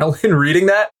adrenaline reading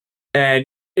that. And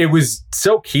it was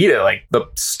so key to the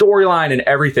storyline and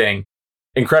everything.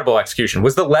 Incredible execution.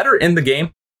 Was the letter in the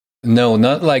game? No,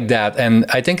 not like that. And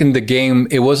I think in the game,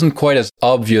 it wasn't quite as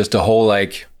obvious. The whole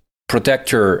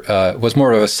protector was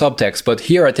more of a subtext. But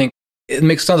here, I think it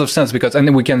makes tons of sense because, and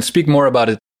then we can speak more about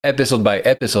it episode by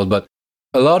episode. But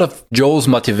a lot of Joel's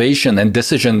motivation and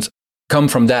decisions come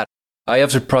from that. I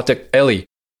have to protect Ellie.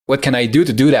 What can I do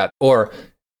to do that? Or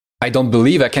I don't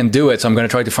believe I can do it, so I'm going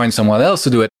to try to find someone else to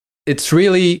do it. It's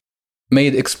really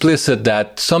made explicit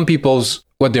that some people's,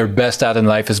 what they're best at in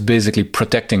life is basically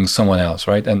protecting someone else,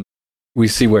 right? And we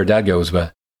see where that goes.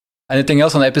 But anything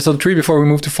else on episode 3 before we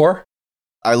move to 4?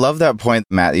 I love that point,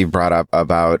 Matt, you brought up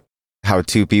about how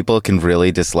two people can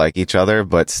really dislike each other,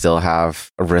 but still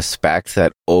have a respect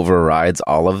that overrides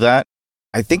all of that.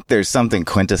 I think there's something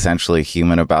quintessentially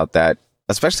human about that.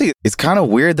 Especially, it's kind of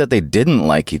weird that they didn't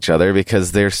like each other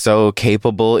because they're so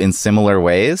capable in similar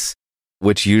ways,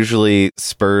 which usually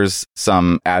spurs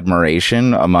some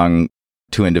admiration among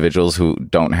two individuals who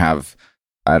don't have,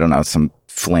 some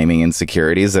flaming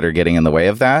insecurities that are getting in the way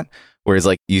of that. Whereas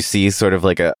you see sort of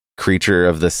a creature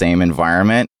of the same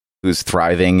environment who's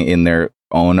thriving in their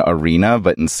own arena,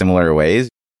 but in similar ways.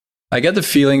 I get the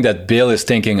feeling that Bill is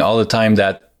thinking all the time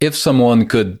that if someone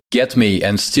could get me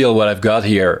and steal what I've got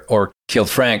here or kill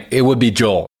Frank, it would be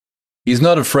Joel. He's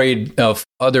not afraid of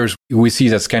others who he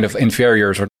sees as kind of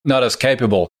inferiors or not as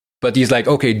capable. But he's like,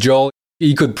 okay, Joel,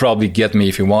 he could probably get me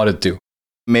if he wanted to.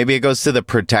 Maybe it goes to the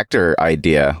protector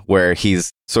idea where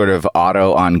he's sort of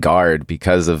auto on guard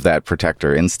because of that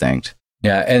protector instinct.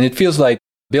 Yeah, and it feels like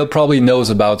Bill probably knows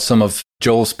about some of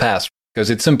Joel's past because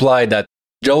it's implied that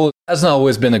Joel hasn't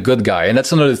always been a good guy. And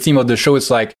that's another theme of the show. It's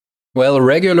like, well,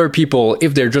 regular people,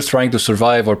 if they're just trying to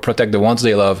survive or protect the ones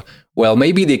they love, well,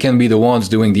 maybe they can be the ones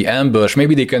doing the ambush.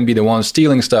 Maybe they can be the ones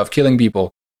stealing stuff, killing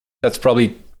people. That's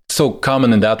probably so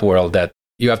common in that world that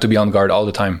you have to be on guard all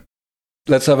the time.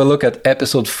 Let's have a look at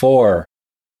episode 4.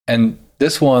 And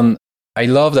this one, I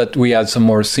love that we had some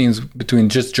more scenes between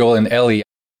just Joel and Ellie.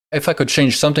 If I could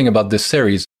change something about this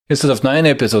series, instead of 9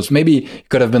 episodes, maybe it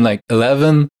could have been like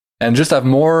 11 and just have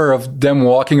more of them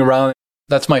walking around.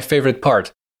 That's my favorite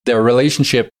part. Their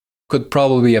relationship could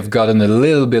probably have gotten a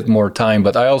little bit more time,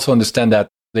 but I also understand that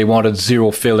they wanted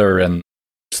zero filler and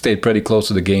stayed pretty close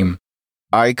to the game.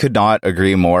 I could not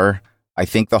agree more. I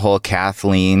think the whole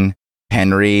Kathleen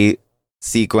Henry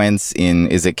sequence in,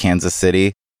 is it Kansas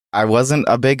City? I wasn't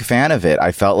a big fan of it.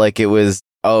 I felt like it was,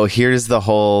 oh, here's the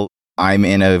whole, I'm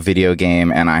in a video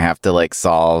game and I have to like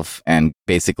solve and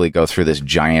basically go through this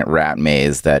giant rat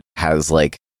maze that has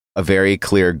like a very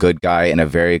clear good guy and a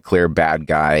very clear bad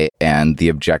guy. And the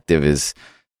objective is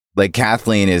like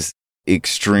Kathleen is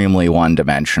extremely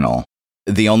one-dimensional.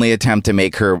 The only attempt to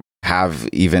make her have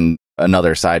even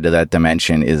another side to that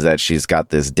dimension is that she's got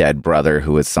this dead brother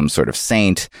who is some sort of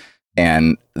saint.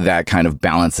 And that kind of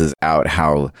balances out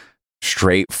how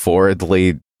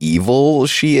straightforwardly evil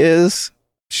she is.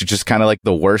 She's just kind of like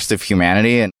the worst of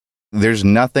humanity. And there's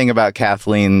nothing about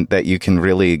Kathleen that you can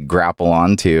really grapple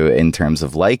onto in terms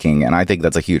of liking. And I think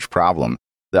that's a huge problem.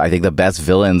 I think the best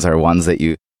villains are ones that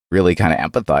you really kind of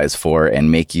empathize for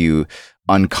and make you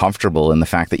uncomfortable in the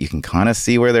fact that you can kind of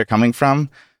see where they're coming from.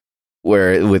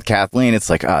 Where with Kathleen, it's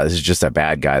like, this is just a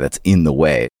bad guy that's in the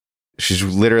way. She's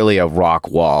literally a rock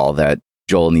wall that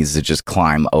Joel needs to just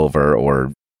climb over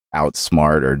or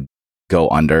outsmart or go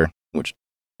under, which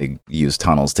they use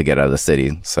tunnels to get out of the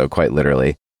city. So quite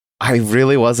literally. I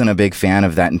really wasn't a big fan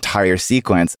of that entire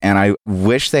sequence. And I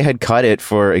wish they had cut it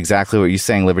for exactly what you're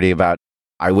saying, Liberty, about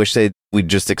I wish we'd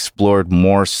just explored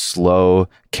more slow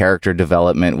character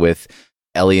development with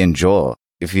Ellie and Joel.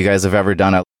 If you guys have ever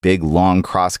done a big, long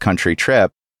cross-country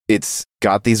trip, it's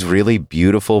got these really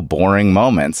beautiful, boring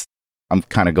moments. I'm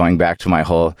kind of going back to my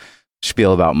whole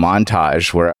spiel about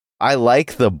montage, where I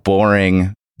like the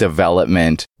boring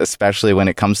development, especially when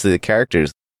it comes to the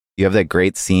characters. You have that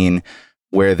great scene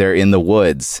where they're in the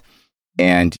woods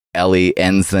and Ellie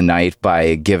ends the night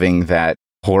by giving that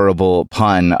horrible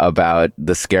pun about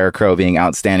the scarecrow being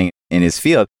outstanding in his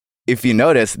field. If you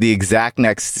notice, the exact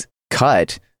next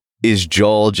cut is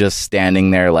Joel just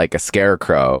standing there like a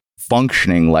scarecrow,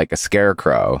 functioning like a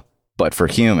scarecrow, but for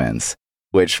humans,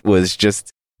 which was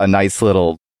just a nice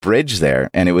little bridge there.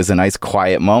 And it was a nice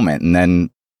quiet moment. And then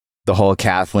the whole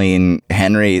Kathleen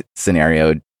Henry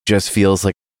scenario just feels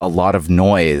like a lot of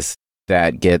noise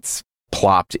that gets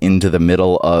plopped into the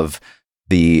middle of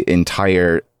the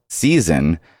entire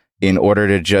season in order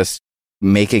to just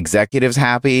make executives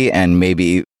happy. And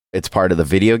maybe it's part of the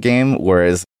video game.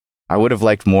 Whereas I would have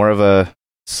liked more of a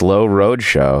slow road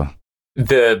show.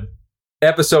 The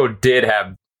episode did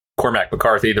have Cormac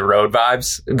McCarthy, the road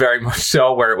vibes, very much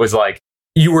so, where it was like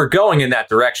you were going in that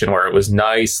direction where it was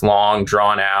nice, long,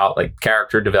 drawn out, like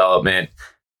character development.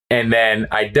 And then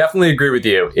I definitely agree with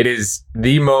you. It is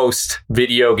the most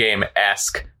video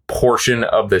game-esque portion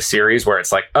of the series where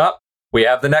it's like, we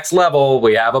have the next level.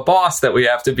 We have a boss that we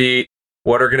have to beat.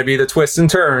 What are going to be the twists and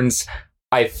turns?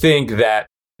 I think that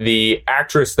the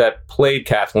actress that played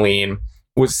Kathleen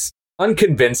was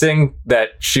unconvincing that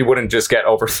she wouldn't just get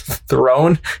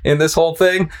overthrown in this whole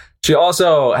thing. She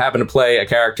also happened to play a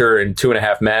character in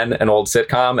 2.5 Men, an old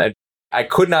sitcom, and I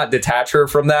could not detach her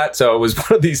from that. So it was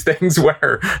one of these things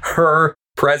where her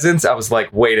presence, I was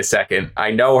like, wait a second,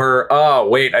 I know her. Oh,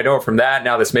 wait, I know her from that.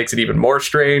 Now this makes it even more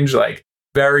strange, like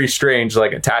very strange,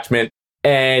 like attachment.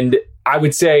 And I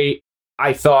would say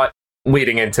I thought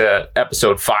leading into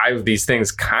episode 5, these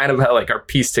things kind of like are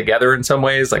pieced together in some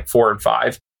ways, like 4 and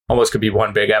 5 almost could be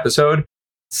one big episode.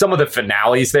 Some of the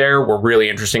finales there were really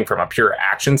interesting from a pure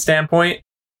action standpoint,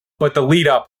 but the lead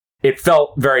up, it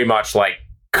felt very much like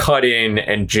cut in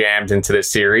and jammed into this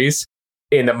series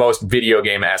in the most video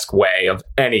game-esque way of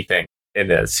anything in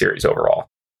the series overall.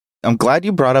 I'm glad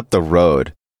you brought up the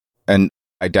road. And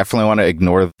I definitely want to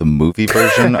ignore the movie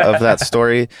version of that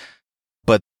story.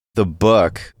 But the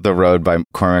book, The Road by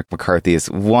Cormac McCarthy, is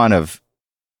one of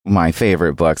my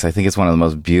favorite books. I think it's one of the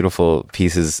most beautiful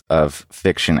pieces of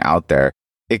fiction out there.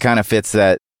 It kind of fits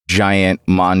that giant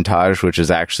montage, which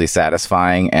is actually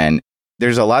satisfying. And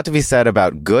there's a lot to be said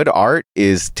about good art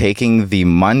is taking the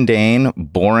mundane,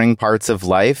 boring parts of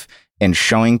life and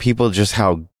showing people just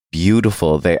how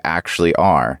beautiful they actually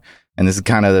are. And this is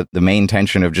kind of the main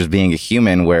tension of just being a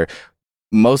human, where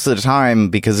most of the time,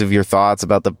 because of your thoughts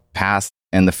about the past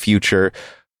and the future,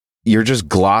 you're just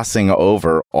glossing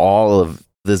over all of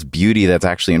this beauty that's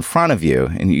actually in front of you.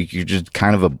 And you're just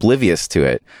kind of oblivious to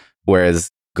it. Whereas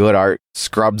good art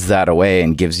scrubs that away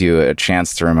and gives you a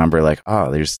chance to remember, like, oh,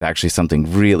 there's actually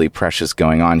something really precious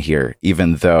going on here,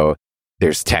 even though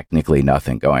there's technically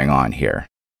nothing going on here.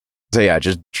 So yeah,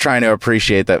 just trying to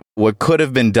appreciate that what could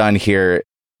have been done here,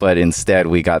 but instead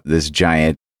we got this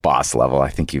giant boss level. I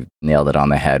think you nailed it on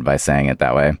the head by saying it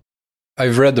that way.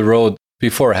 I've read The Road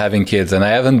before having kids, and I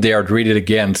haven't dared read it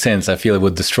again since. I feel it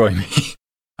would destroy me.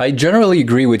 I generally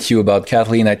agree with you about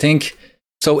Kathleen. I think,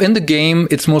 so in the game,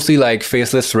 it's mostly like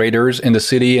faceless raiders in the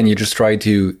city, and you just try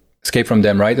to escape from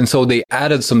them, right? And so they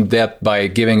added some depth by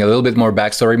giving a little bit more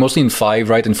backstory, mostly in 5,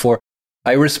 right? And 4.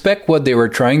 I respect what they were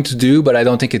trying to do, but I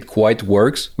don't think it quite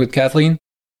works with Kathleen.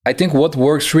 I think what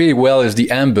works really well is the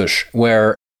ambush,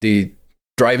 where they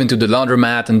drive into the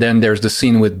laundromat, and then there's the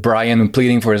scene with Brian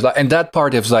pleading for his life. And that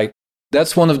part is like,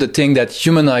 that's one of the things that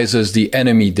humanizes the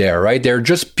enemy there, right? They're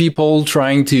just people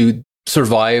trying to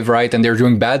survive, right? And they're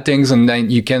doing bad things, and then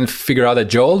you can figure out that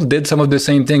Joel did some of the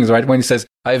same things, right? When he says,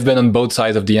 I've been on both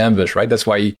sides of the ambush, right? That's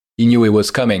why he knew it was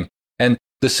coming. And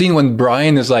the scene when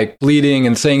Brian is like pleading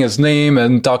and saying his name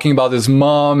and talking about his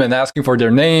mom and asking for their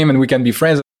name and we can be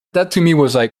friends, that to me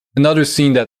was like another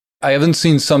scene that I haven't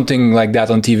seen something like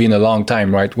that on TV in a long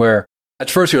time, right? Where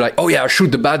at first you're like, oh yeah,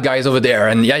 shoot the bad guys over there.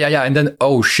 And yeah. And then,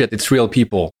 oh shit, it's real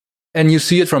people. And you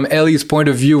see it from Ellie's point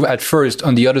of view at first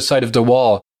on the other side of the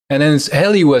wall. And then it's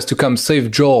Ellie who has to come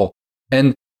save Joel.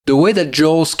 And the way that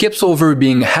Joel skips over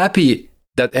being happy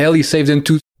that Ellie saved him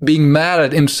to being mad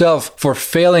at himself for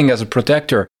failing as a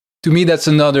protector, to me, that's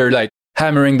another like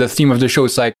hammering the theme of the show.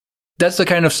 It's like, that's the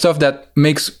kind of stuff that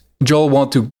makes Joel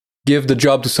want to give the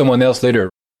job to someone else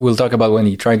later. We'll talk about when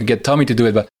he tried to get Tommy to do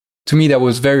it. But to me, that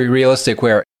was very realistic,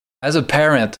 where as a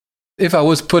parent, if I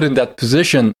was put in that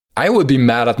position, I would be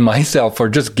mad at myself for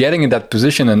just getting in that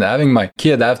position and having my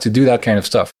kid have to do that kind of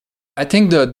stuff. I think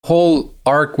the whole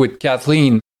arc with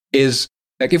Kathleen is,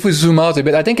 like, if we zoom out a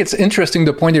bit, I think it's interesting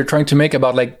the point they're trying to make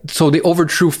about, like, so they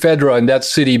overthrew Fedra in that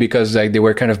city because like they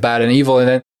were kind of bad and evil. And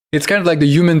then it's kind of like the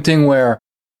human thing where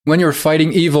when you're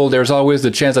fighting evil, there's always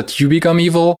the chance that you become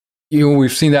evil.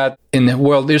 We've seen that in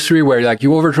world history where like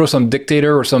you overthrow some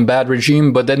dictator or some bad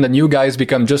regime, but then the new guys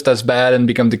become just as bad and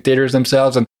become dictators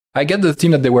themselves. And I get the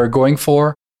theme that they were going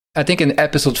for. I think in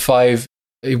episode 5,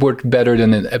 it worked better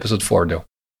than in episode 4, though.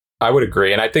 I would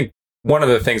agree. And I think one of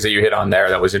the things that you hit on there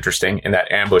that was interesting in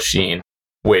that ambush scene,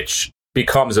 which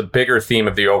becomes a bigger theme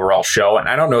of the overall show, and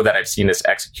I don't know that I've seen this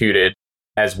executed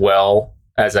as well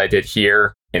as I did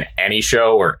here in any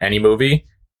show or any movie,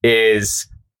 is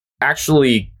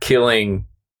actually killing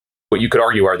what you could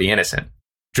argue are the innocent.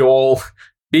 Joel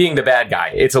being the bad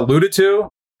guy. It's alluded to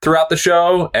throughout the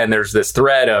show, and there's this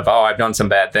thread of, oh, I've done some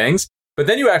bad things. But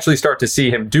then you actually start to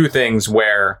see him do things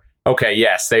where, okay,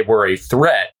 yes, they were a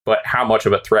threat, but how much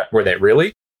of a threat were they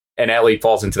really? And Ellie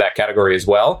falls into that category as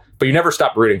well. But you never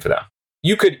stop rooting for them.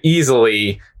 You could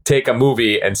easily take a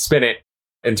movie and spin it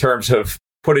in terms of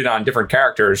put it on different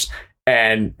characters,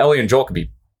 and Ellie and Joel could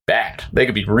be bad. They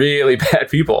could be really bad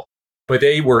people. But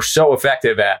they were so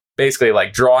effective at basically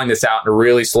like drawing this out in a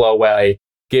really slow way,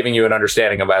 giving you an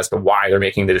understanding of as to why they're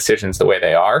making the decisions the way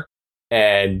they are.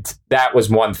 And that was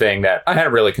one thing that I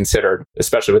hadn't really considered,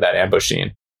 especially with that ambush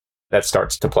scene that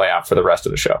starts to play out for the rest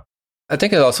of the show. I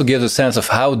think it also gives a sense of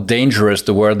how dangerous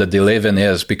the world that they live in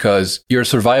is, because your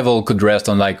survival could rest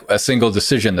on like a single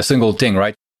decision, a single thing,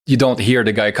 right? You don't hear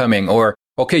the guy coming, or,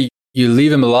 okay, you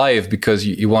leave him alive because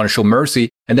you want to show mercy.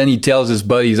 And then he tells his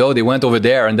buddies, oh, they went over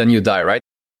there, and then you die, right?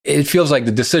 It feels like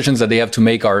the decisions that they have to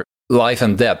make are life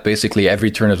and death, basically,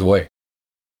 every turn of the way.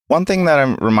 One thing that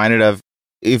I'm reminded of,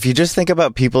 if you just think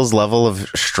about people's level of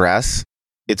stress,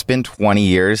 it's been 20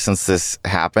 years since this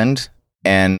happened.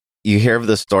 And you hear of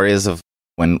the stories of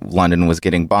when London was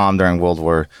getting bombed during World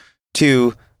War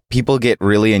II, people get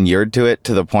really inured to it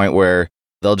to the point where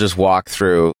they'll just walk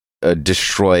through a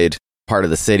destroyed part of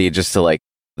the city just to like,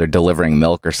 they're delivering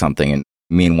milk or something. And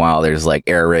meanwhile, there's like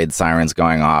air raid sirens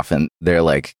going off and they're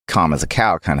like calm as a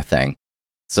cow kind of thing.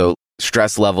 So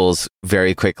stress levels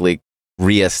very quickly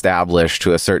reestablished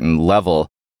to a certain level.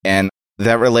 And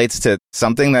that relates to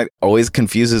something that always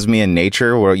confuses me in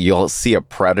nature, where you'll see a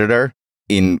predator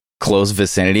in close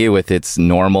vicinity with its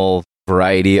normal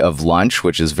variety of lunch,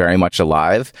 which is very much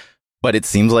alive, but it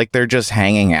seems like they're just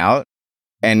hanging out.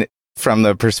 And from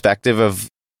the perspective of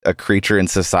a creature in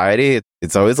society,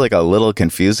 it's always like a little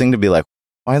confusing to be like,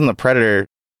 why isn't the predator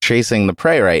chasing the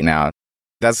prey right now?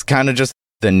 That's kind of just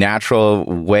the natural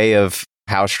way of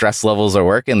how stress levels are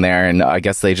working there. And I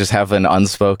guess they just have an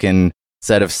unspoken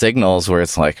set of signals where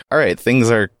it's like, all right,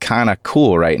 things are kind of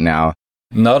cool right now.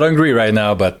 Not hungry right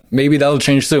now, but maybe that'll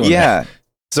change soon. Yeah.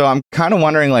 So I'm kind of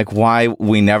wondering like why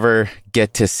we never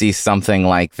get to see something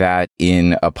like that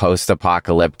in a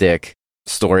post-apocalyptic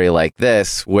story like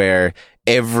this, where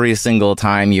every single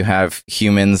time you have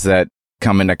humans that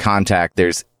come into contact,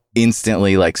 there's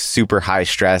instantly like super high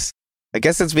stress. I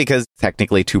guess it's because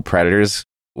technically two predators,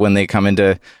 when they come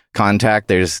into contact,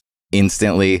 there's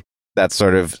instantly that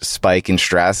sort of spike in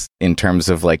stress in terms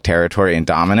of like territory and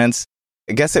dominance.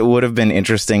 I guess it would have been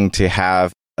interesting to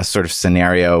have a sort of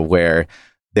scenario where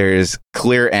there's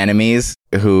clear enemies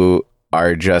who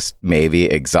are just maybe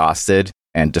exhausted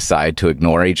and decide to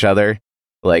ignore each other.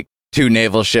 Like two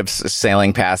naval ships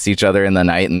sailing past each other in the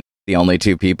night, and the only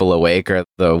two people awake are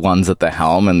the ones at the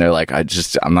helm. And they're like,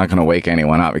 I'm not going to wake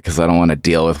anyone up because I don't want to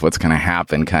deal with what's going to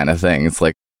happen kind of thing. It's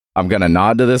like, I'm going to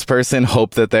nod to this person,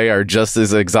 hope that they are just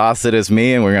as exhausted as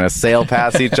me, and we're going to sail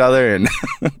past each other and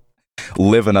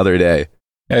live another day.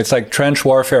 It's like trench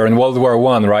warfare in World War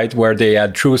I, right? Where they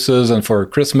had truces and for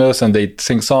Christmas and they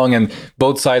sing song, and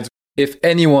both sides, if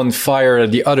anyone fired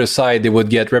at the other side, they would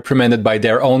get reprimanded by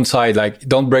their own side. Like,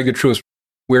 don't break the truce.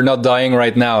 We're not dying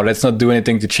right now. Let's not do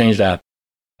anything to change that.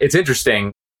 It's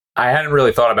interesting. I hadn't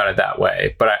really thought about it that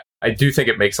way, but I do think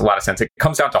it makes a lot of sense. It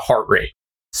comes down to heart rate.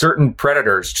 Certain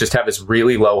predators just have this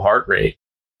really low heart rate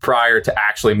prior to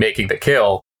actually making the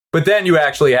kill. But then you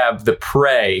actually have the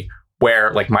prey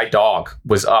where, like, my dog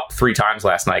was up 3 times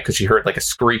last night because she heard like a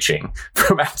screeching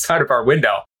from outside of our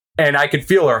window. And I could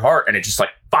feel her heart, and it just like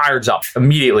fires up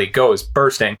immediately, goes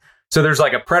bursting. So there's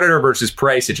like a predator versus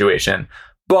prey situation.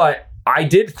 But I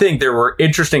did think there were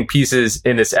interesting pieces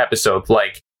in this episode,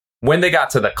 like when they got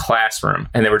to the classroom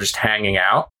and they were just hanging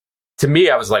out. To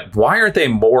me, I was like, why aren't they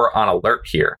more on alert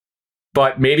here?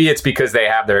 But maybe it's because they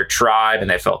have their tribe and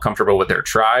they felt comfortable with their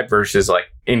tribe versus like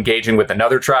engaging with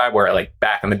another tribe where, like,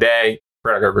 back in the day,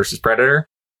 predator versus predator.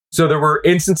 So there were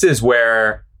instances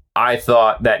where I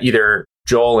thought that either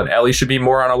Joel and Ellie should be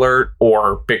more on alert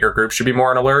or bigger groups should be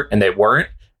more on alert, and they weren't.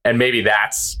 And maybe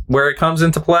that's where it comes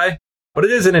into play. But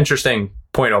it is an interesting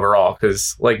point overall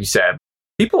because, like you said,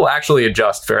 people actually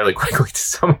adjust fairly quickly to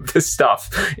some of this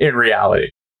stuff in reality.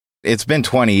 It's been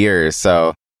 20 years,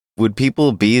 so would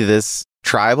people be this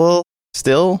tribal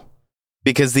still?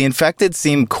 Because the infected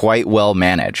seem quite well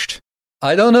managed.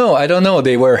 I don't know.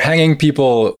 They were hanging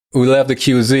people who left the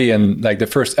QZ, and like the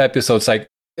first episode's like,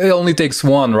 it only takes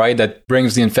one, right? That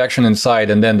brings the infection inside,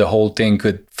 and then the whole thing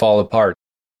could fall apart.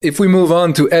 If we move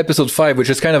on to episode 5, which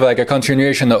is kind of like a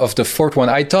continuation of the 4th one,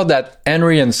 I thought that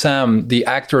Henry and Sam, the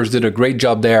actors, did a great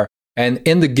job there. And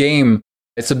in the game,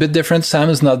 it's a bit different. Sam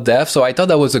is not deaf. So I thought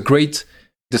that was a great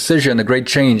decision, a great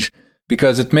change,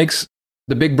 because it makes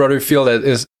the big brother feel that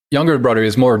his younger brother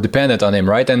is more dependent on him,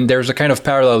 right? And there's a kind of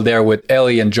parallel there with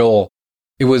Ellie and Joel.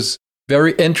 It was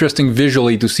very interesting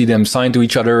visually to see them sign to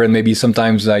each other, and maybe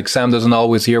sometimes like Sam doesn't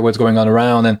always hear what's going on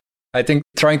around. And I think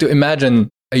trying to imagine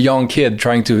a young kid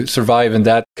trying to survive in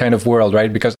that kind of world,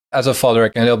 right? Because as a father, I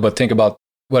can't help but think about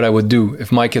what I would do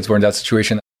if my kids were in that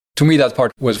situation. To me, that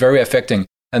part was very affecting.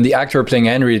 And the actor playing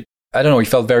Henry, I don't know, he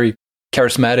felt very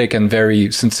charismatic and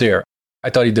very sincere. I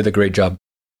thought he did a great job.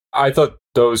 I thought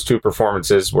those two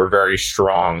performances were very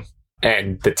strong,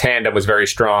 and the tandem was very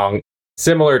strong,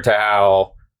 similar to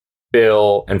how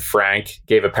Bill and Frank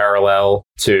gave a parallel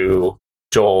to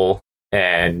Joel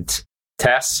and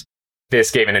Tess.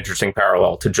 This gave an interesting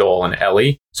parallel to Joel and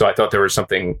Ellie. So I thought there was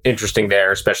something interesting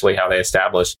there, especially how they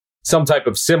established some type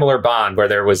of similar bond where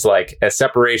there was like a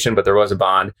separation, but there was a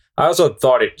bond. I also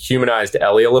thought it humanized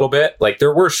Ellie a little bit. Like,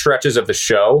 there were stretches of the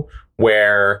show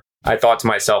where I thought to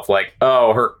myself, like,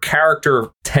 oh, her character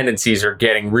tendencies are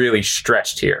getting really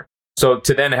stretched here. So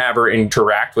to then have her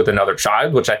interact with another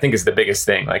child, which I think is the biggest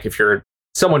thing. Like, if you're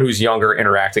someone who's younger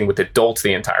interacting with adults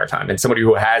the entire time, and somebody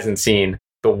who hasn't seen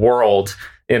the world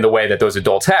in the way that those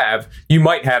adults have, you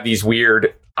might have these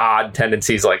weird, odd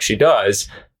tendencies like she does.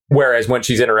 Whereas when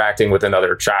she's interacting with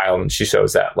another child and she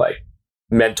shows that like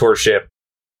mentorship.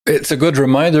 It's a good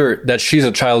reminder that she's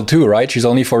a child too, right? She's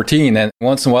only 14. And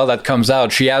once in a while that comes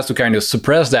out, she has to kind of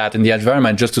suppress that in the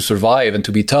environment just to survive and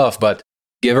to be tough. But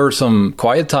give her some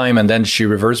quiet time, and then she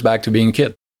reverts back to being a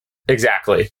kid.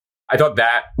 Exactly. I thought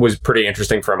that was pretty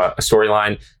interesting from a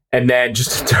storyline. And then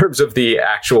just in terms of the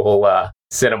actual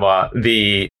cinema,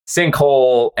 the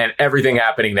sinkhole and everything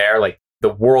happening there, like the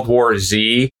World War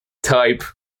Z type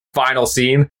final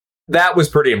scene, that was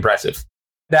pretty impressive.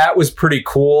 That was pretty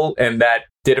cool. And that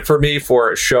did it for me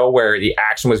for a show where the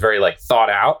action was very like thought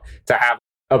out. To have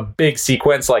a big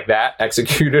sequence like that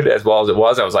executed as well as it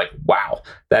was, I was like, wow,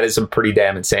 that is some pretty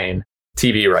damn insane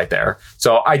TV right there.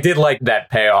 So I did like that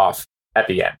payoff at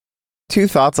the end. Two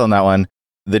thoughts on that one.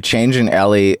 The change in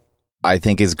Ellie, I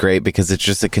think, is great because it's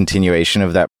just a continuation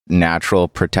of that natural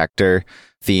protector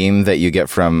theme that you get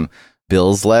from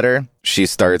Bill's letter. She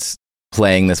starts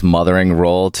playing this mothering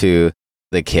role to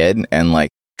the kid and like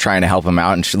trying to help him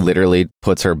out, and she literally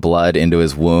puts her blood into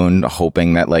his wound,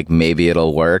 hoping that like maybe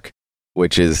it'll work,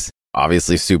 which is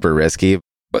obviously super risky.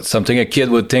 But something a kid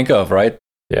would think of, right?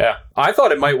 Yeah. I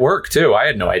thought it might work too. I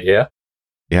had no idea.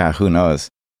 Yeah, who knows?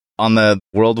 On the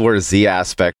World War Z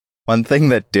aspect, one thing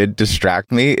that did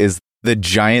distract me is the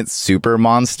giant super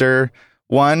monster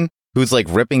one who's like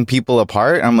ripping people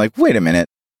apart. I'm like, wait a minute,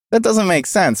 that doesn't make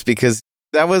sense because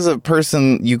that was a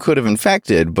person you could have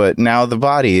infected, but now the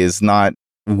body is not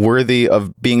worthy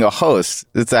of being a host.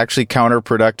 It's actually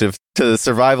counterproductive to the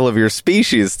survival of your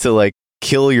species to like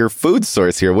kill your food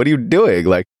source here. What are you doing?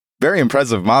 Like, very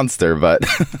impressive monster, but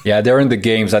yeah, they're in the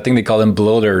games. I think they call them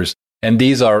bloaters. And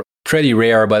these are pretty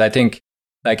rare, but I think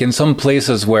like in some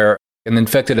places where an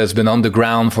infected has been on the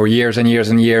ground for years and years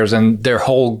and years, and their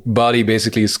whole body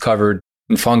basically is covered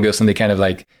in fungus, and they kind of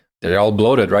like, they're all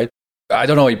bloated, right? I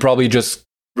don't know, he probably just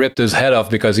ripped his head off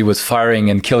because he was firing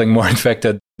and killing more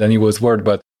infected than he was worth.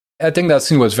 But I think that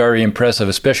scene was very impressive,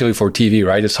 especially for TV,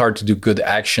 right? It's hard to do good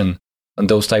action on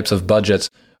those types of budgets.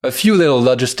 A few little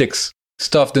logistics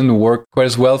stuff didn't work quite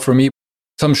as well for me.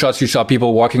 Some shots you saw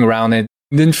people walking around and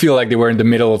it didn't feel like they were in the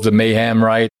middle of the mayhem,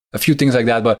 right? A few things like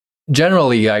that. But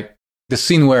generally, like the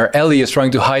scene where Ellie is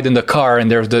trying to hide in the car and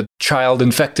there's the child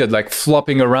infected, like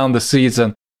flopping around the seats,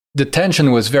 and the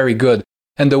tension was very good.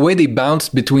 And the way they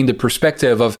bounced between the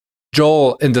perspective of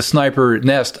Joel in the sniper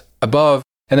nest above,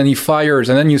 and then he fires,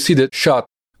 and then you see the shot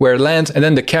where it lands, and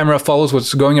then the camera follows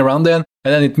what's going around then,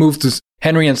 and then it moves to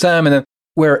Henry and Sam, and then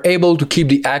we're able to keep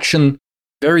the action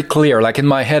very clear. Like in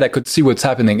my head, I could see what's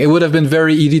happening. It would have been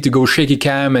very easy to go shaky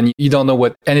cam and you don't know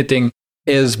what anything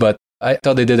is, but I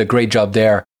thought they did a great job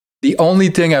there. The only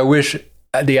thing I wish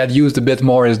they had used a bit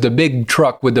more is the big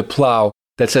truck with the plow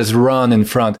that says run in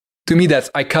front. To me, that's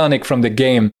iconic from the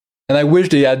game. And I wish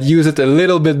they had used it a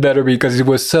little bit better because it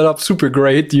was set up super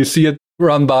great. You see it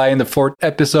run by in the 4th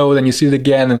episode and you see it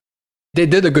again. And they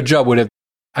did a good job with it.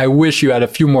 I wish you had a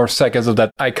few more seconds of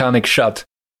that iconic shot.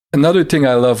 Another thing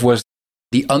I love was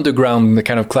the underground, the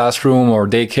kind of classroom or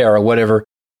daycare or whatever.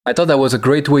 I thought that was a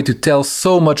great way to tell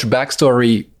so much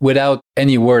backstory without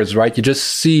any words, right? You just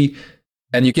see,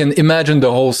 and you can imagine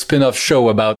the whole spin-off show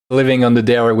about living on the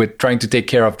dare with trying to take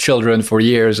care of children for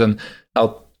years and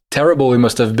how terrible it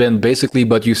must have been, basically,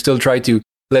 but you still try to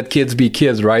let kids be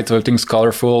kids, right? So everything's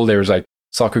colorful. There's like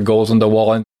soccer goals on the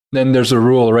wall, and then there's a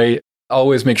rule, right?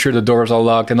 Always make sure the doors are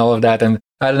locked and all of that. And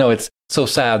I don't know, it's so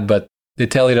sad, but they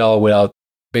tell it all without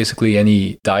basically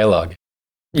any dialogue.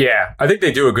 Yeah, I think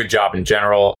they do a good job in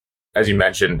general. As you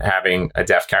mentioned, having a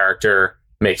deaf character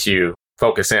makes you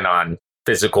focus in on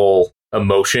physical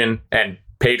emotion. And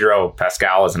Pedro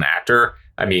Pascal as an actor,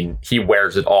 I mean, he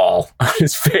wears it all on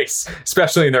his face,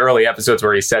 especially in the early episodes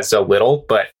where he says so little,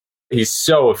 but he's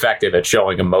so effective at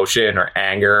showing emotion or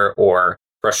anger or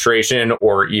frustration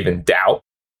or even doubt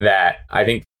that I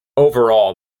think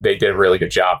overall they did a really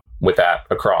good job with that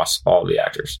across all of the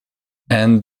actors.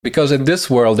 And because in this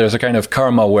world, there's a kind of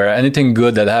karma where anything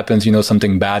good that happens, you know,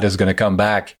 something bad is going to come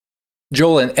back.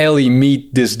 Joel and Ellie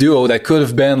meet this duo that could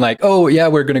have been like, oh, yeah,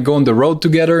 we're going to go on the road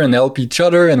together and help each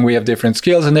other, and we have different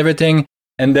skills and everything.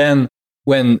 And then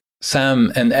when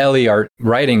Sam and Ellie are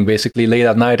writing basically late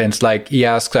at night, and it's like, he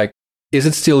asks, like, is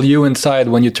it still you inside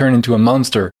when you turn into a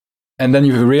monster? And then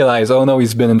you realize, oh, no,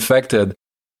 he's been infected.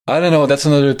 I don't know. That's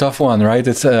another tough one, right?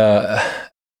 It's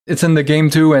in the game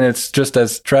too, and it's just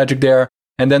as tragic there.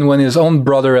 And then when his own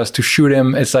brother has to shoot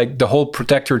him, it's like the whole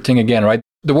protector thing again, right?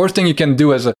 The worst thing you can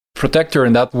do as a protector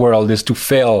in that world is to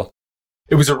fail.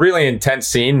 It was a really intense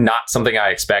scene, not something I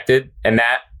expected. And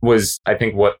that was, I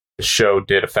think, what the show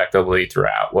did effectively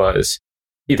throughout, was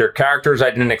either characters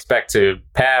I didn't expect to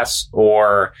pass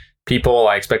or people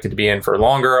I expected to be in for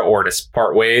longer or to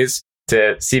part ways.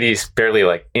 To see these fairly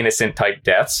like innocent type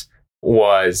deaths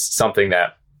was something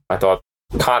that I thought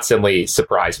constantly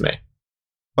surprised me.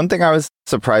 One thing I was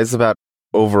surprised about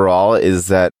overall is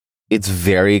that it's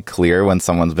very clear when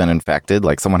someone's been infected.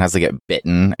 Like someone has to get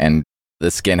bitten and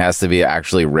the skin has to be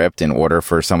actually ripped in order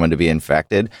for someone to be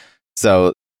infected.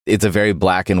 So it's a very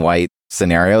black and white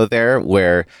scenario there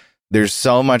where there's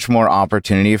so much more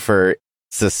opportunity for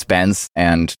suspense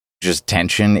and just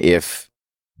tension if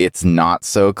it's not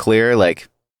so clear. Like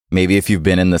maybe if you've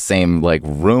been in the same like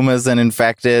room as an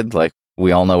infected, like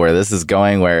we all know where this is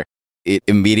going, where it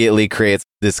immediately creates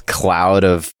this cloud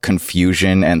of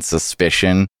confusion and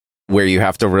suspicion where you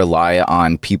have to rely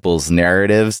on people's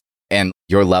narratives and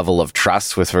your level of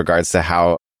trust with regards to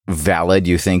how valid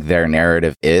you think their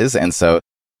narrative is. And so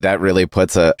that really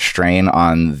puts a strain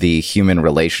on the human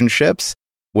relationships.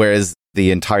 Whereas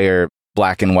the entire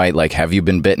black and white, like, have you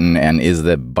been bitten and is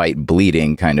the bite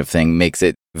bleeding kind of thing makes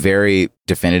it very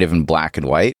definitive in black and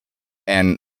white.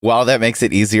 And while that makes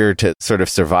it easier to sort of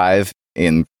survive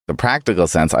in the practical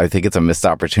sense, I think it's a missed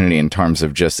opportunity in terms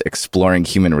of just exploring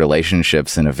human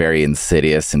relationships in a very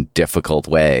insidious and difficult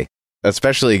way,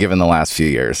 especially given the last few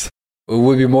years. It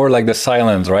would be more like the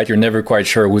Silence, right? You're never quite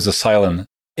sure who's the Silent.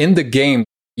 In the game,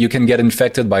 you can get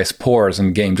infected by spores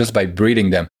in game just by breathing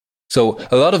them. So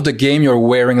a lot of the game, you're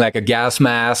wearing like a gas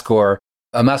mask or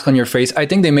a mask on your face. I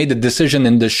think they made the decision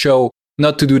in the show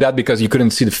not to do that because you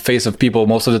couldn't see the face of people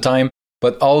most of the time,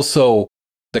 but also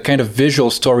the kind of visual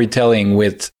storytelling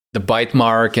with the bite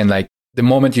mark and like the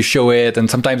moment you show it, and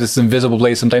sometimes it's invisible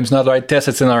place, sometimes not. Right? Tess,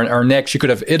 it's in our necks. You could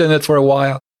have hidden it for a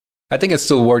while. I think it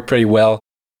still worked pretty well.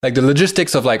 Like the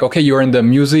logistics of like, okay, you're in the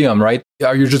museum, right?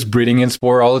 Are you just breathing in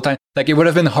spore all the time? Like it would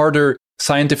have been harder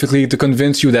scientifically to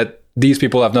convince you that these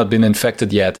people have not been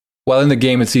infected yet. While in the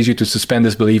game, it's easy to suspend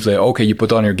this belief like, okay, you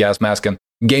put on your gas mask and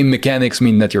game mechanics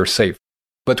mean that you're safe.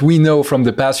 But we know from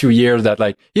the past few years that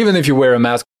like, even if you wear a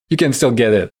mask, you can still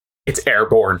get it. It's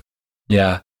airborne.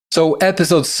 Yeah. So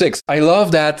episode 6, I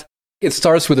love that it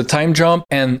starts with a time jump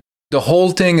and the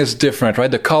whole thing is different,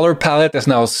 right? The color palette is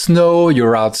now snow,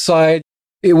 you're outside.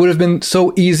 It would have been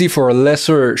so easy for a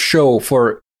lesser show,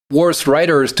 for worse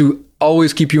writers to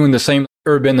always keep you in the same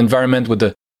urban environment with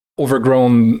the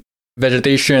overgrown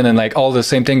vegetation and like all the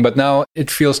same thing. But now it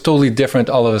feels totally different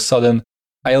all of a sudden.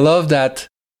 I love that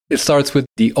it starts with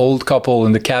the old couple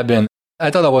in the cabin. I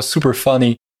thought that was super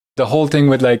funny. The whole thing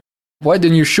with like, why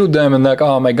didn't you shoot them? And like,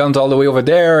 oh, my gun's all the way over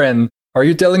there. And are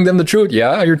you telling them the truth?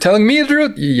 Yeah. You're telling me the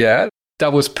truth? Yeah.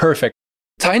 That was perfect.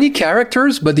 Tiny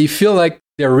characters, but they feel like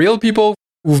they're real people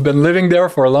who've been living there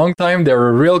for a long time. They're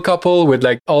a real couple with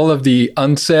like all of the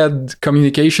unsaid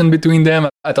communication between them.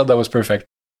 I thought that was perfect.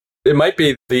 It might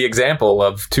be the example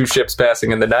of two ships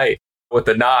passing in the night with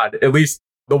the nod. At least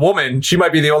the woman, she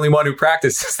might be the only one who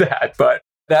practices that, but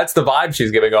that's the vibe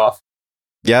she's giving off.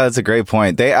 Yeah, that's a great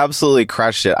point. They absolutely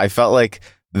crushed it. I felt like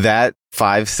that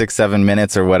 5, 6, 7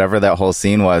 minutes or whatever that whole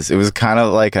scene was, it was kind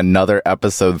of like another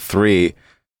episode 3,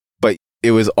 but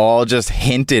it was all just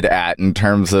hinted at in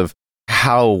terms of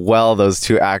how well those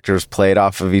two actors played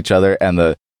off of each other. And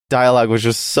the dialogue was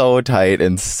just so tight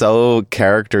and so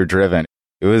character driven.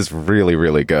 It was really,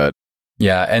 really good.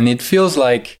 Yeah. And it feels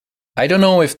like, I don't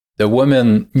know if the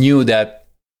woman knew that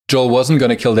Joel wasn't going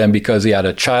to kill them because he had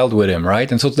a child with him, right?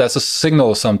 And so that's a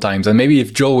signal sometimes. And maybe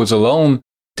if Joel was alone,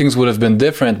 things would have been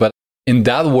different. But in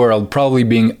that world, probably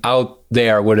being out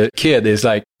there with a kid is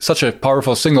like such a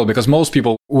powerful signal because most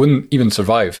people wouldn't even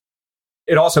survive.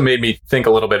 It also made me think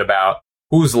a little bit about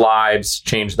whose lives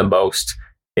change the most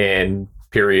in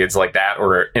periods like that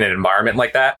or in an environment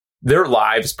like that. Their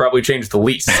lives probably changed the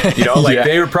least. You know, like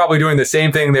They were probably doing the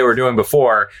same thing they were doing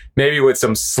before, maybe with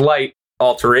some slight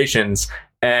alterations.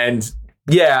 And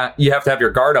yeah, you have to have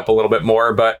your guard up a little bit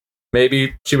more, but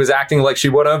maybe she was acting like she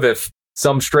would have if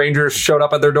some strangers showed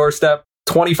up at their doorstep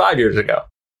 25 years ago.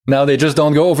 Now they just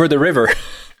don't go over the river.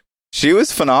 She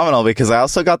was phenomenal because I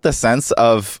also got the sense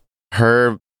of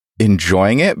her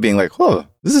enjoying it, being like, whoa,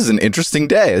 this is an interesting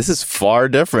day. This is far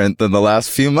different than the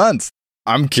last few months.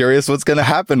 I'm curious what's going to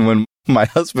happen when my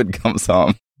husband comes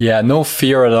home. Yeah, no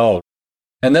fear at all.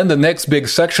 And then the next big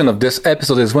section of this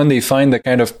episode is when they find the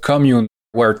kind of commune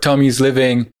where Tommy's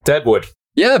living. Deadwood.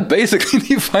 Yeah, basically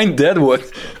they find Deadwood.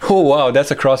 Oh, wow, that's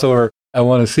a crossover I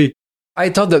want to see. I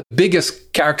thought the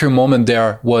biggest character moment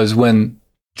there was when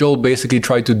Joel basically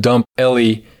tried to dump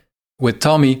Ellie with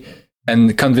Tommy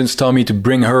and convince Tommy to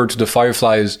bring her to the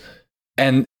Fireflies.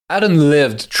 And Adam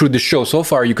lived through the show. So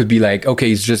far, you could be like, okay,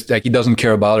 he's just like, he doesn't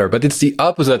care about her. But it's the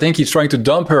opposite. I think he's trying to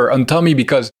dump her on Tommy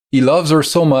because he loves her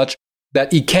so much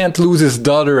that he can't lose his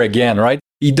daughter again, right?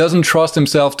 He doesn't trust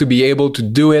himself to be able to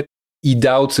do it. He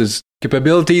doubts his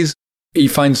capabilities. He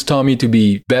finds Tommy to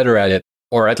be better at it,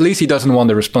 or at least he doesn't want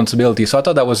the responsibility. So I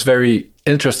thought that was very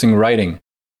interesting writing.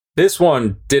 This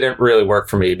one didn't really work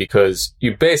for me because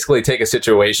you basically take a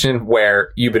situation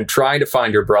where you've been trying to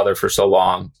find your brother for so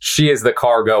long. She is the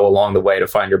cargo along the way to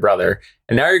find your brother.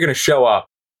 And now you're going to show up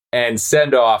and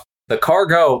send off the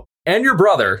cargo and your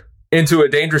brother into a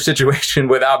dangerous situation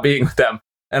without being with them.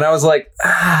 And I was like,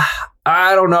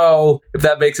 I don't know if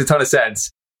that makes a ton of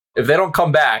sense. If they don't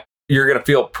come back, you're going to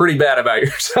feel pretty bad about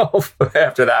yourself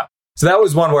after that. So that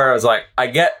was one where I was like, I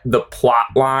get the plot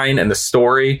line and the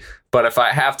story, but if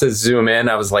I have to zoom in,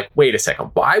 I was like, wait a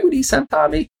second, why would he send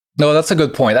Tommy? No, that's a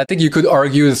good point. I think you could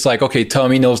argue it's like, okay,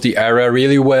 Tommy knows the era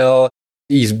really well.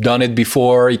 He's done it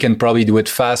before. He can probably do it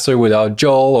faster without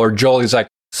Joel. Or Joel is like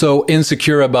so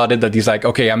insecure about it that he's like,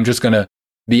 okay, I'm just going to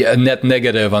be a net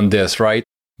negative on this, right?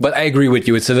 But I agree with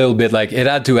you. It's a little bit like it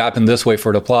had to happen this way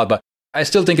for the plot. But I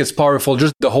still think it's powerful.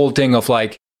 Just the whole thing of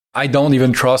like, I don't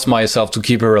even trust myself to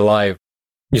keep her alive.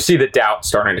 You see the doubt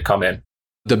starting to come in.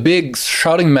 The big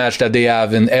shouting match that they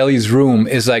have in Ellie's room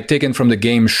is like taken from the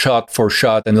game shot for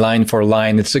shot and line for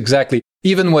line. It's exactly,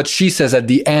 even what she says at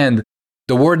the end,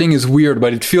 the wording is weird,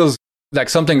 but it feels like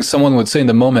something someone would say in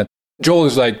the moment. Joel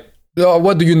is like, oh,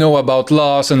 what do you know about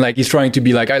loss? And like, he's trying to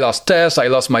be like, I lost Tess, I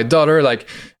lost my daughter. Like,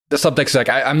 the subtext is like,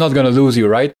 I'm not going to lose you,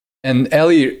 right? And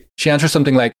Ellie, she answers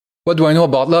something like, what do I know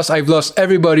about loss? I've lost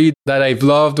everybody that I've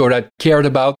loved or that cared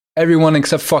about, everyone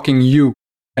except fucking you.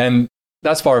 And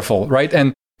that's powerful, right?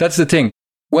 And that's the thing.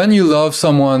 When you love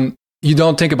someone, you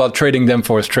don't think about trading them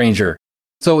for a stranger.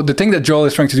 So the thing that Joel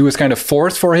is trying to do is kind of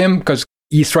forced for him because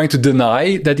he's trying to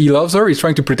deny that he loves her. He's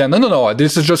trying to pretend, no,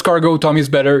 this is just cargo. Tommy's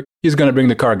better. He's going to bring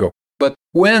the cargo. But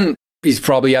when he's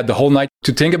probably had the whole night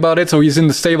to think about it, so he's in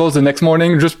the stables the next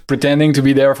morning just pretending to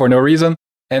be there for no reason.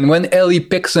 And when Ellie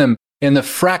picks him in a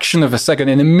fraction of a second,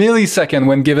 in a millisecond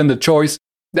when given the choice,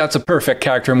 that's a perfect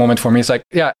character moment for me. It's like,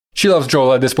 yeah, she loves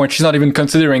Joel at this point. She's not even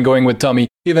considering going with Tommy,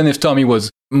 even if Tommy was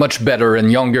much better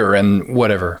and younger and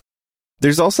whatever.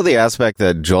 There's also the aspect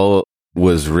that Joel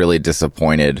was really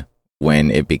disappointed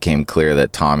when it became clear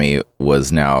that Tommy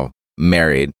was now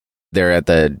married. They're at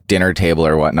the dinner table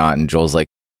or whatnot, and Joel's like,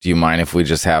 do you mind if we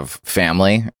just have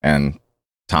family? And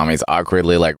Tommy's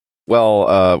awkwardly like,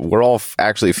 well, we're all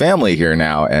actually family here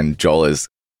now. And Joel is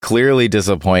clearly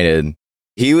disappointed.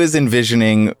 He was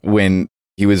envisioning when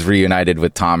he was reunited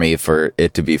with Tommy for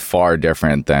it to be far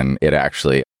different than it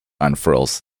actually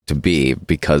unfurls to be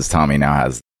because Tommy now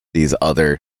has these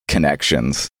other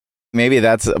connections. Maybe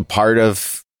that's a part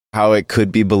of how it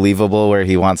could be believable where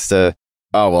he wants to,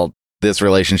 oh, well, this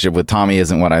relationship with Tommy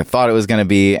isn't what I thought it was going to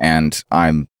be. And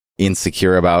I'm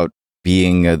insecure about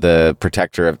being the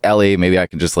protector of Ellie. Maybe I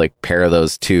can just like pair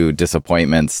those two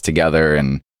disappointments together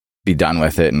and be done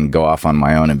with it and go off on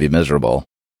my own and be miserable.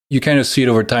 You kind of see it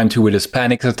over time too with his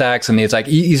panic attacks. And it's like,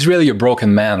 he's really a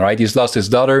broken man, right? He's lost his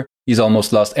daughter. He's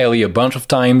almost lost Ellie a bunch of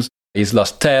times. He's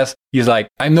lost Tess. He's like,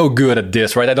 I'm no good at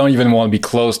this, right? I don't even want to be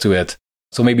close to it.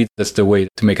 So maybe that's the way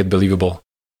to make it believable.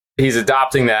 He's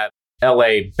adopting that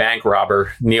LA bank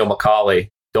robber, Neil McCauley.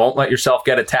 Don't let yourself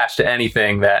get attached to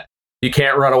anything that you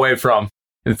can't run away from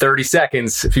in 30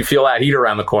 seconds if you feel that heat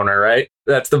around the corner, right?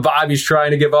 That's the vibe he's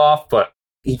trying to give off, but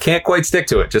he can't quite stick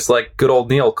to it, just like good old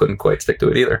Neil couldn't quite stick to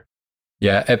it either.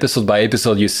 Yeah, episode by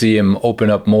episode, you see him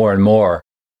open up more and more.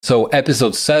 So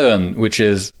episode 7, which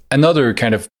is another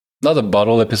kind of, not a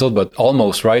bottle episode, but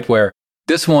almost, right? Where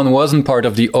this one wasn't part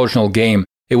of the original game.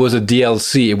 It was a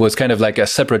DLC. It was kind of like a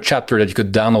separate chapter that you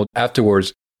could download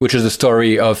afterwards, which is the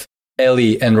story of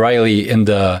Ellie and Riley in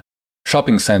the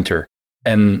shopping center.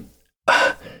 And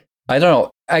I don't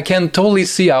know, I can totally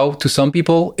see how to some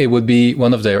people it would be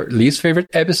one of their least favorite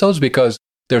episodes because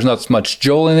there's not much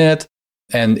Joel in it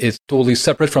and it's totally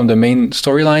separate from the main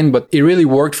storyline, but it really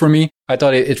worked for me. I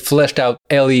thought it fleshed out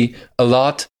Ellie a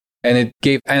lot and it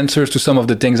gave answers to some of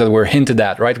the things that were hinted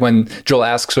at, right? When Joel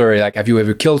asks her, like, have you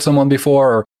ever killed someone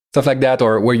before or stuff like that?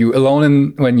 Or were you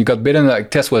alone when you got bitten? Like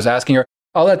Tess was asking her,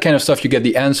 all that kind of stuff, you get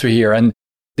the answer here. And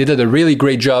they did a really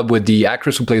great job with the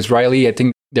actress who plays Riley. I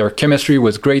think their chemistry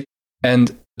was great.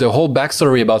 And the whole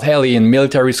backstory about Ellie in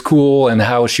military school and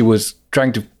how she was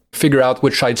trying to figure out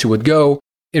which side she would go,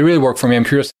 it really worked for me. I'm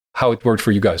curious how it worked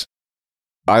for you guys.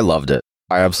 I loved it.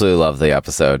 I absolutely loved the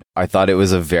episode. I thought it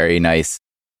was a very nice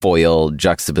foil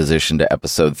juxtaposition to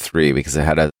episode 3 because it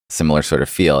had a similar sort of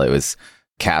feel. It was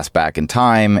cast back in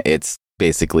time. It's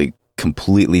basically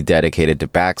completely dedicated to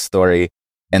backstory.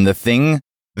 And the thing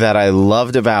that I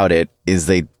loved about it is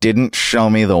they didn't show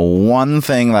me the one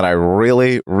thing that I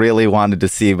really, really wanted to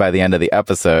see by the end of the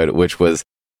episode, which was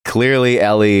clearly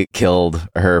Ellie killed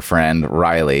her friend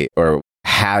Riley or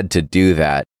had to do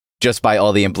that just by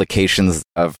all the implications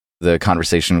of the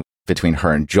conversation between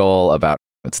her and Joel about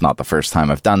it's not the first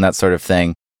time I've done that sort of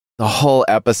thing. the whole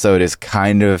episode is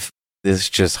kind of this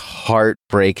just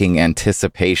heartbreaking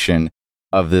anticipation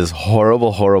of this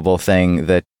horrible, horrible thing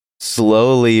that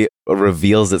slowly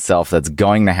reveals itself that's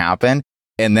going to happen.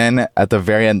 And then at the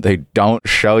very end, they don't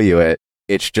show you it.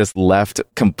 It's just left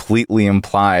completely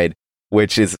implied,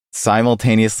 which is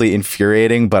simultaneously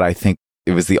infuriating, but I think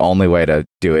it was the only way to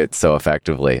do it so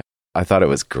effectively. I thought it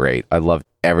was great. I loved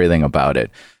everything about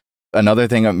it. Another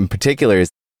thing in particular is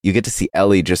you get to see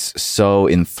Ellie just so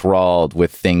enthralled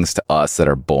with things to us that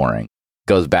are boring.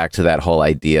 Goes back to that whole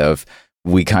idea of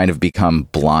we kind of become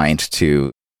blind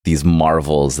to these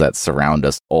marvels that surround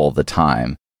us all the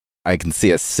time. I can see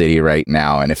a city right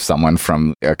now, and if someone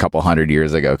from a couple hundred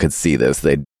years ago could see this,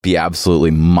 they'd be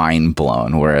absolutely mind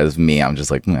blown. Whereas me, I'm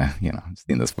just like, I've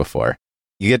seen this before.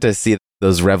 You get to see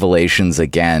those revelations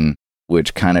again,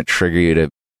 which kind of trigger you to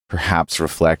perhaps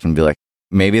reflect and be like,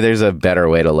 maybe there's a better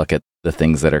way to look at the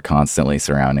things that are constantly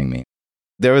surrounding me.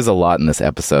 There was a lot in this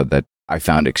episode that I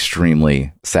found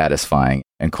extremely satisfying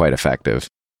and quite effective.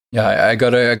 Yeah, I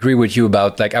gotta agree with you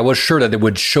about, like, I was sure that it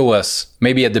would show us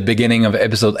maybe at the beginning of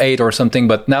episode 8 or something,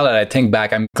 but now that I think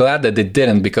back, I'm glad that they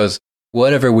didn't, because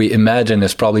whatever we imagine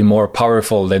is probably more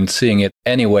powerful than seeing it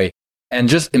anyway. And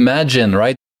just imagine,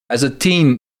 right? As a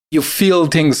teen, you feel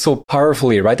things so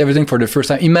powerfully, right? Everything for the first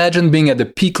time. Imagine being at the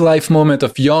peak life moment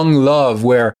of young love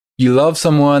where you love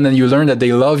someone and you learn that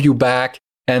they love you back.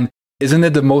 And isn't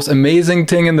it the most amazing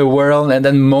thing in the world? And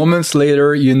then moments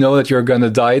later, you know that you're gonna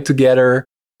die together.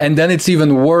 And then it's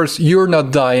even worse. You're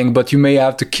not dying, but you may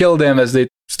have to kill them as they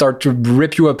start to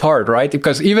rip you apart, right?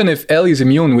 Because even if Ellie's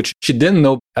immune, which she didn't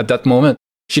know at that moment,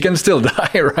 she can still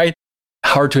die, right?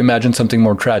 Hard to imagine something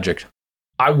more tragic.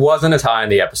 I wasn't as high in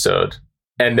the episode,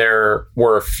 and there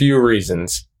were a few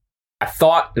reasons. I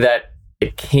thought that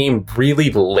it came really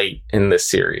late in this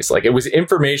series. Like, it was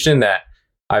information that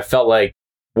I felt like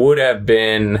would have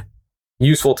been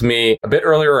useful to me a bit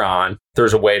earlier on.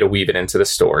 There's a way to weave it into the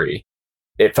story.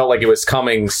 It felt like it was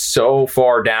coming so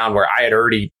far down where I had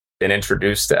already been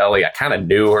introduced to Ellie. I kind of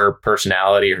knew her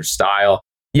personality, her style.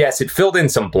 Yes, it filled in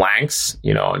some blanks,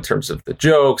 in terms of the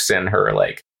jokes and her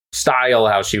like style,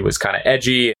 how she was kind of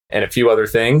edgy and a few other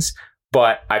things.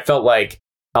 But I felt like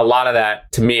a lot of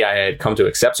that, to me, I had come to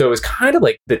accept. So it was kind of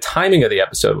like the timing of the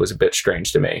episode was a bit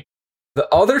strange to me. The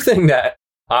other thing that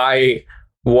I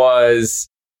was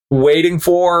waiting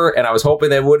for, and I was hoping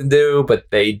they wouldn't do, but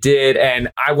they did.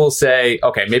 And I will say,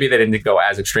 okay, maybe they didn't go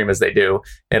as extreme as they do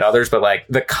in others, but like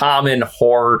the common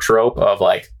horror trope of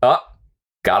like,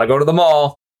 gotta go to the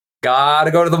mall, Dawn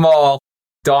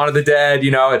of the Dead,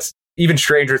 it's even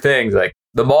Stranger Things. Like,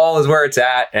 the mall is where it's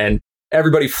at, and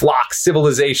everybody flocks.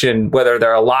 Civilization, whether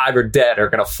they're alive or dead, are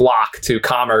going to flock to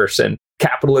commerce and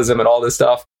capitalism and all this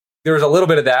stuff. There was a little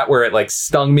bit of that where it like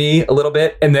stung me a little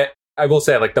bit, and that I will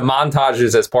say, like, the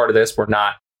montages as part of this were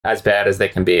not as bad as they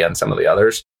can be on some of the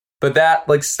others. But that,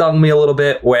 like, stung me a little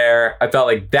bit, where I felt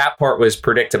like that part was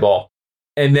predictable.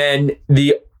 And then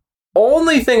the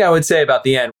only thing I would say about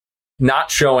the end, not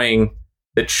showing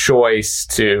the choice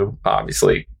to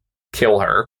obviously kill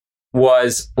her,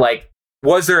 was like,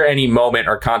 was there any moment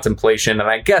or contemplation? And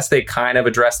I guess they kind of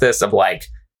addressed this of like,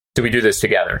 do we do this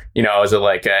together? Is it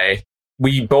like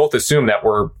we both assume that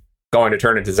we're going to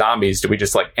turn into zombies. Do we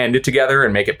just like end it together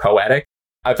and make it poetic?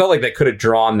 I felt like they could have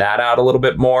drawn that out a little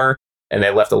bit more, and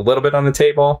they left a little bit on the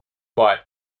table. But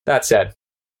that said,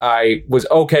 I was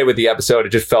okay with the episode. It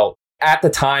just felt, at the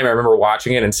time, I remember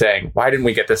watching it and saying, why didn't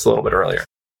we get this a little bit earlier?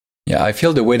 Yeah, I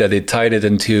feel the way that they tied it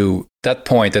into that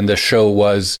point in the show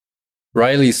was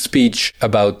Riley's speech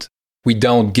about we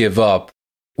don't give up,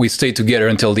 we stay together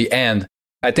until the end.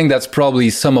 I think that's probably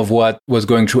some of what was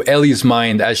going through Ellie's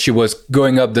mind as she was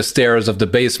going up the stairs of the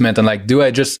basement, and like, do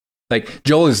I just, like,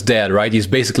 Joel is dead, right? He's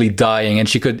basically dying, and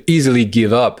she could easily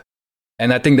give up.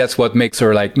 And I think that's what makes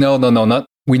her like, no, not,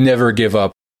 we never give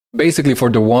up. Basically, for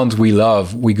the ones we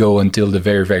love, we go until the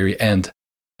very, very end.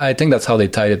 I think that's how they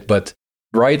tied it, but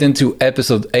right into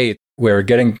episode 8, we're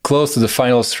getting close to the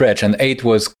final stretch, and 8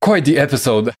 was quite the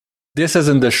episode. This is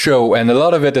in the show, and a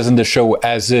lot of it is in the show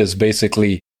as is,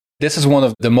 basically. This is one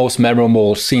of the most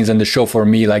memorable scenes in the show for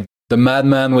me, like the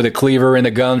madman with a cleaver and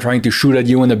a gun trying to shoot at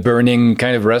you in a burning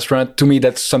kind of restaurant. To me,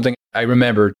 that's something I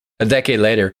remembered a decade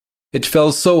later. It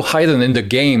felt so heightened in the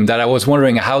game that I was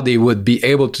wondering how they would be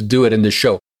able to do it in the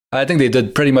show. I think they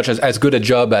did pretty much as good a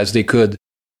job as they could.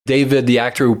 David, the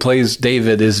actor who plays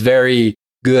David, is very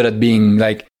good at being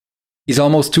like, he's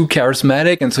almost too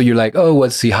charismatic. And so you're like, oh,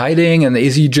 what's he hiding? And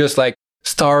is he just like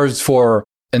starved for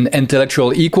an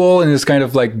intellectual equal in this kind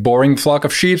of like boring flock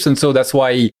of sheep? And so that's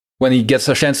why when he gets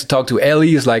a chance to talk to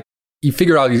Ellie, he's like, he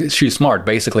figured out she's smart,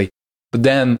 basically. But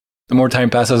then the more time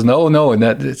passes. No, and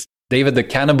that it's David the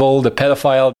cannibal, the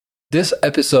pedophile. This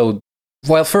episode,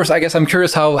 well, first, I guess I'm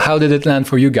curious, how did it land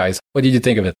for you guys? What did you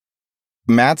think of it?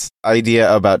 Matt's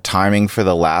idea about timing for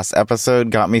the last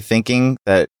episode got me thinking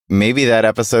that maybe that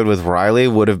episode with Riley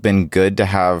would have been good to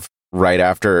have right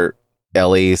after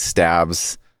Ellie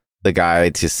stabs the guy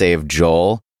to save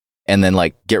Joel, and then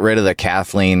like get rid of the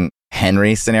Kathleen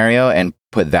Henry scenario and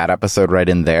put that episode right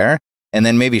in there. And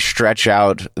then maybe stretch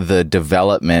out the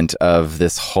development of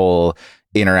this whole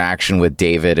interaction with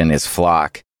David and his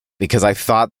flock. Because I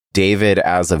thought David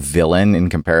as a villain in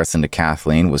comparison to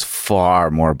Kathleen was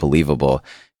far more believable.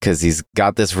 Because he's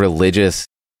got this religious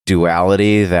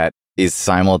duality that is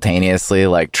simultaneously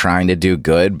like trying to do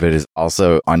good, but is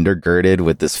also undergirded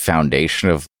with this foundation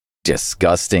of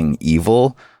disgusting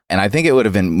evil. And I think it would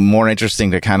have been more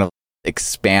interesting to kind of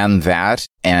expand that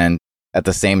and at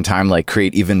the same time, like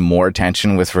create even more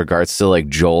tension with regards to like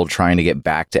Joel trying to get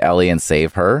back to Ellie and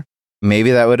save her.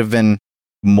 Maybe that would have been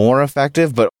more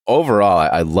effective. But overall,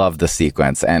 I love the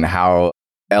sequence and how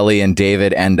Ellie and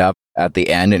David end up at the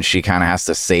end and she kind of has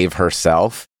to save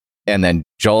herself. And then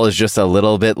Joel is just a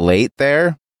little bit late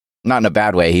there. Not in a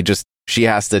bad way. She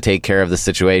has to take care of the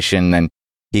situation. And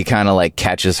he kind of like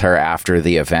catches her after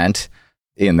the event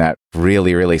in that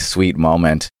really, really sweet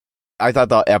moment. I thought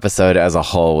the episode as a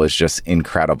whole was just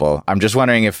incredible. I'm just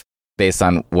wondering if, based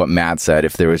on what Matt said,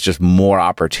 if there was just more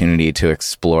opportunity to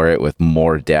explore it with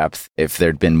more depth, if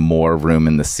there'd been more room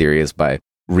in the series by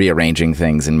rearranging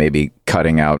things and maybe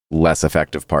cutting out less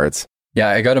effective parts. Yeah,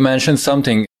 I got to mention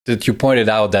something that you pointed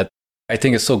out that I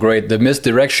think is so great. The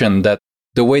misdirection, that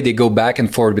the way they go back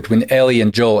and forth between Ellie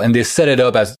and Joel, and they set it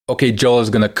up as, okay, Joel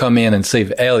is going to come in and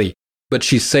save Ellie, but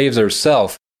she saves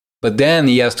herself. But then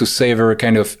he has to save her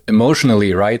kind of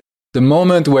emotionally, right? The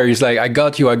moment where he's like, I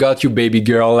got you, baby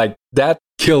girl, like that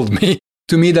killed me.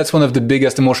 To me, that's one of the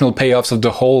biggest emotional payoffs of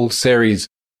the whole series.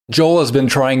 Joel has been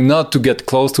trying not to get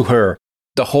close to her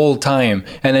the whole time.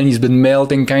 And then he's been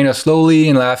melting kind of slowly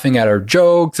and laughing at her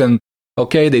jokes. And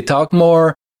okay, they talk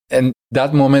more. And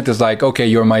that moment is like, okay,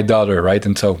 you're my daughter, right?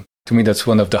 And so to me, that's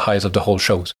one of the highs of the whole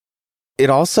shows.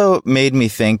 It also made me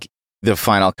think the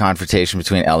final confrontation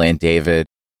between Ellie and David,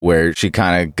 where she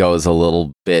kind of goes a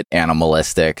little bit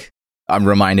animalistic. I'm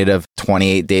reminded of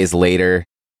 28 Days Later,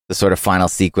 the sort of final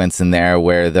sequence in there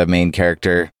where the main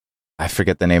character, I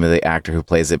forget the name of the actor who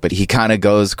plays it, but he kind of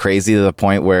goes crazy to the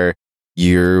point where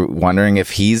you're wondering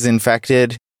if he's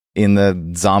infected in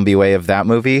the zombie way of that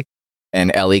movie.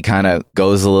 And Ellie kind of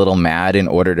goes a little mad in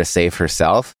order to save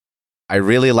herself. I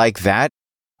really like that.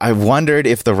 I wondered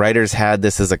if the writers had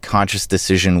this as a conscious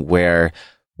decision where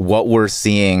what we're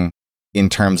seeing in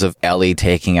terms of Ellie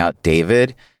taking out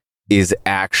David is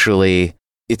actually,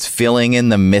 it's filling in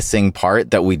the missing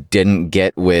part that we didn't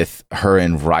get with her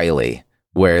and Riley,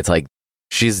 where it's like,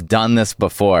 she's done this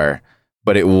before,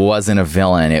 but it wasn't a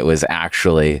villain. It was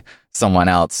actually someone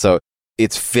else. So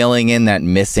it's filling in that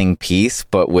missing piece,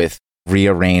 but with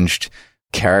rearranged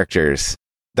characters.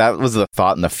 That was the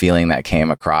thought and the feeling that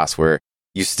came across, where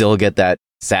you still get that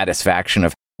satisfaction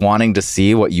of wanting to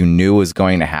see what you knew was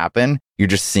going to happen. You're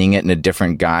just seeing it in a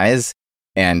different guise.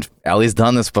 And Ellie's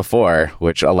done this before,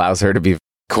 which allows her to be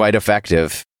quite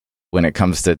effective when it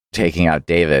comes to taking out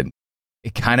David.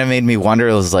 It kind of made me wonder,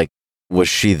 it was like, was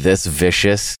she this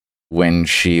vicious when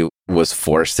she was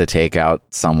forced to take out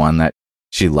someone that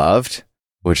she loved?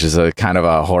 Which is a kind of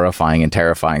a horrifying and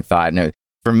terrifying thought. And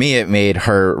for me, it made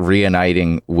her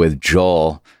reuniting with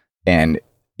Joel and,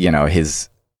 his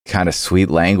kind of sweet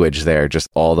language there just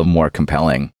all the more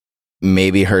compelling.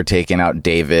 Maybe her taking out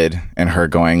David and her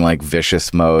going like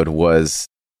vicious mode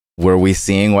were we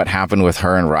seeing what happened with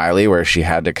her and Riley, where she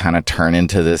had to kind of turn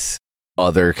into this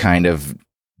other kind of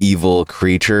evil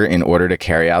creature in order to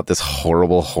carry out this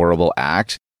horrible, horrible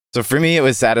act? So for me, it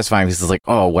was satisfying because it's like,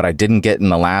 oh, what I didn't get in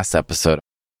the last episode,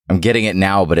 I'm getting it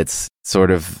now, but it's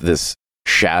sort of this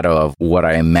shadow of what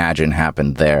I imagine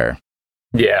happened there.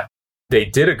 Yeah, they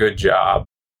did a good job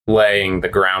laying the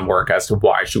groundwork as to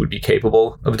why she would be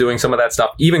capable of doing some of that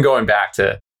stuff. Even going back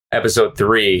to episode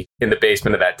 3 in the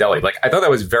basement of that deli, like I thought that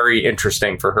was very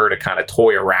interesting for her to kind of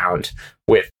toy around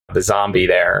with the zombie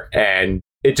there. And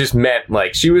it just meant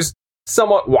like she was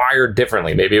somewhat wired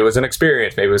differently. Maybe it was an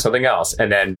experience, maybe it was something else.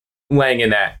 And then laying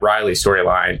in that Riley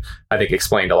storyline, I think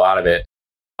explained a lot of it.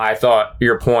 I thought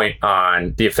your point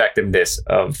on the effectiveness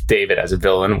of David as a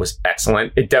villain was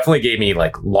excellent. It definitely gave me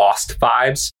like Lost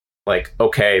vibes. Like,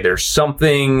 okay, there's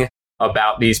something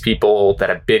about these people that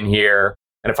have been here.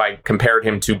 And if I compared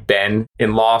him to Ben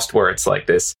in Lost, where it's like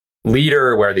this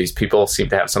leader, where these people seem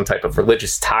to have some type of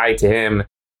religious tie to him,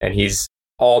 and he's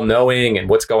all knowing and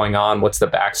what's going on, what's the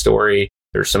backstory.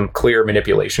 There's some clear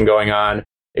manipulation going on.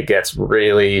 It gets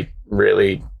really,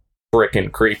 really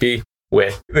freaking creepy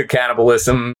with the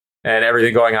cannibalism and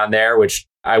everything going on there, which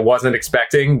I wasn't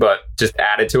expecting, but just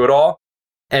added to it all.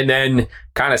 And then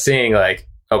kind of seeing like,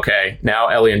 okay, now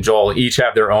Ellie and Joel each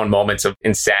have their own moments of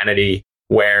insanity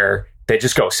where they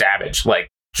just go savage. Like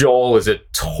Joel is a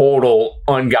total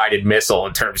unguided missile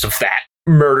in terms of that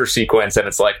murder sequence. And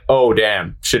it's like, oh,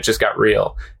 damn, shit just got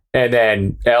real. And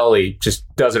then Ellie just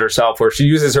does it herself where she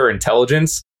uses her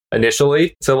intelligence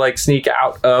initially to like sneak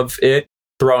out of it,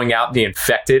 throwing out the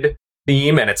infected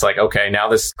theme. And it's like, okay, now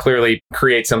this clearly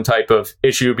creates some type of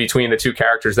issue between the two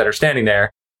characters that are standing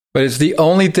there. But it's the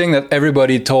only thing that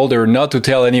everybody told her not to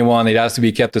tell anyone. It has to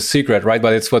be kept a secret, right?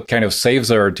 But it's what kind of saves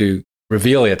her to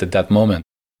reveal it at that moment.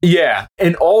 Yeah.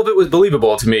 And all of it was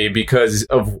believable to me because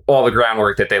of all the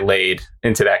groundwork that they laid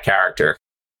into that character.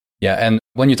 Yeah. And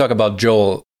when you talk about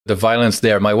Joel, the violence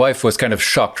there, my wife was kind of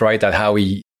shocked, right, at how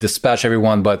he dispatched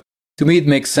everyone. But to me, it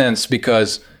makes sense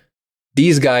because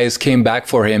these guys came back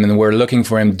for him and were looking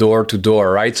for him door to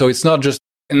door, right? So it's not just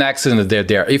an accident that they're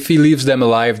there. If he leaves them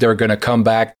alive, they're going to come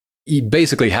back. He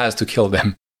basically has to kill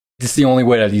them. It's the only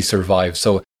way that he survives.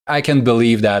 So I can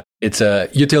believe that it's a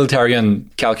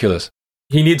utilitarian calculus.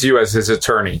 He needs you as his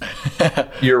attorney.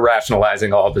 You're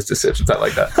rationalizing all of his decisions. I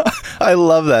like that. I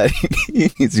love that.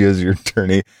 He needs you as your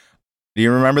attorney. Do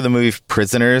you remember the movie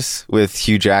Prisoners with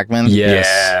Hugh Jackman? Yes.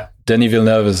 Yeah. Denis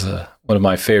Villeneuve is one of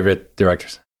my favorite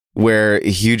directors. Where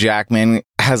Hugh Jackman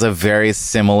has a very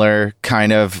similar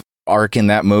kind of arc in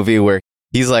that movie where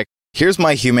he's like, here's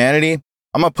my humanity.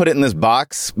 I'm going to put it in this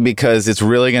box because it's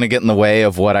really going to get in the way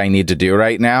of what I need to do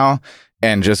right now,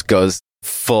 and just goes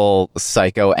full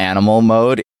psycho animal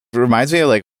mode. It reminds me of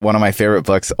like one of my favorite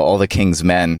books, All the King's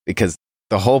Men, because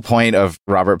the whole point of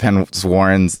Robert Penn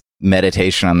Warren's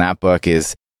meditation on that book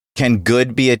is, can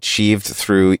good be achieved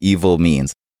through evil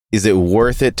means? Is it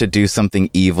worth it to do something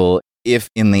evil if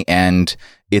in the end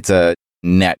it's a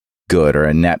net good or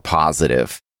a net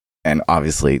positive? And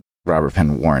obviously Robert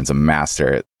Penn Warren's a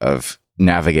master of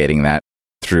navigating that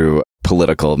through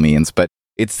political means, but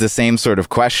it's the same sort of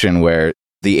question where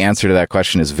the answer to that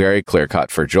question is very clear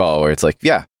cut for Joel, where it's like,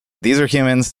 yeah, these are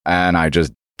humans and I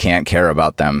just can't care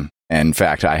about them. In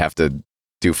fact, I have to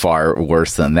do far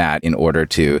worse than that in order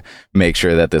to make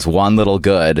sure that this one little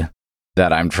good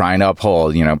that I'm trying to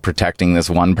uphold, you know, protecting this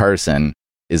one person,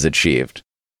 is achieved.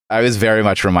 I was very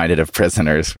much reminded of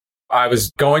Prisoners. I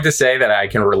was going to say that I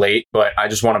can relate, but I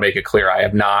just want to make it clear I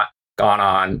have not gone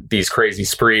on these crazy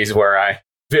sprees where I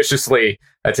viciously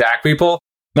attack people.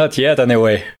 Not yet,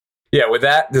 anyway. Yeah, with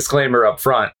that disclaimer up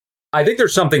front, I think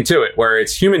there's something to it where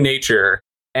it's human nature,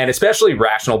 and especially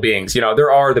rational beings. You know,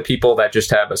 there are the people that just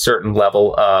have a certain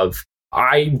level of,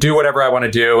 I do whatever I want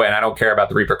to do and I don't care about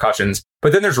the repercussions.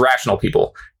 But then there's rational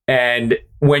people. And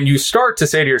when you start to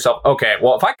say to yourself, okay,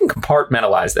 well, if I can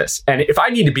compartmentalize this, and if I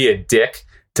need to be a dick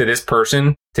to this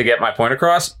person to get my point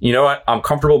across, you know what? I'm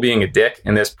comfortable being a dick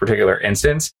in this particular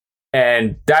instance.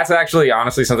 And that's actually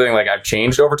honestly something like I've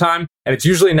changed over time. And it's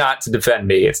usually not to defend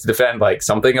me. It's to defend like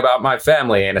something about my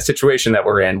family and a situation that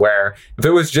we're in, where if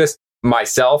it was just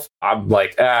myself, I'm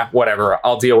like, whatever,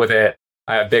 I'll deal with it.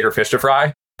 I have bigger fish to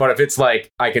fry. But if it's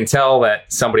like, I can tell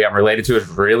that somebody I'm related to is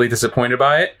really disappointed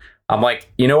by it, I'm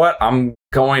like, you know what? I'm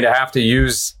going to have to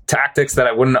use tactics that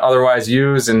I wouldn't otherwise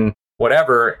use and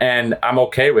whatever. And I'm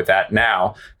okay with that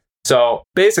now. So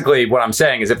basically what I'm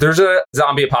saying is, if there's a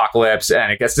zombie apocalypse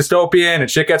and it gets dystopian and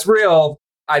shit gets real,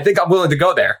 I think I'm willing to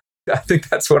go there. I think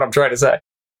that's what I'm trying to say.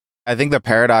 I think the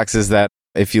paradox is that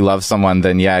if you love someone,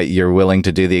 then yeah, you're willing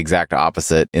to do the exact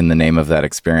opposite in the name of that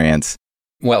experience.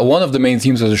 Well, one of the main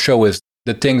themes of the show is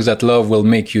the things that love will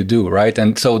make you do, right?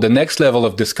 And so the next level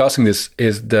of discussing this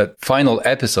is the final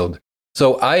episode.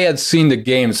 So I had seen the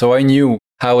game, so I knew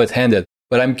how it ended,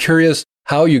 but I'm curious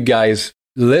how you guys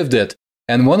lived it.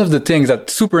 And one of the things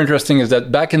that's super interesting is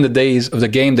that back in the days of the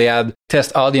game, they had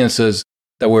test audiences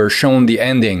that were shown the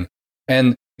ending.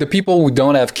 And the people who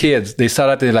don't have kids, they saw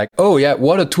that, they're like, oh yeah,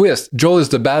 what a twist. Joel is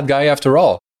the bad guy after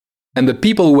all. And the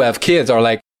people who have kids are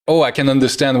like, oh, I can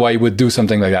understand why he would do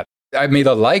something like that. I may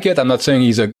not like it. I'm not saying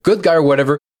he's a good guy or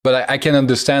whatever, but I can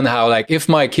understand how, like, if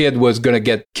my kid was going to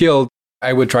get killed,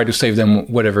 I would try to save them,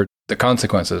 whatever the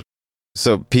consequences.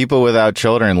 So people without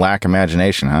children lack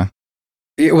imagination, huh?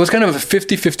 It was kind of a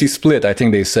 50-50 split, I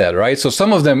think they said, right? So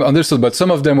some of them understood, but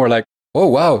some of them were like, oh,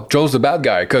 wow, Joel's the bad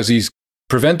guy because he's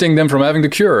preventing them from having the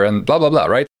cure and blah, blah, blah,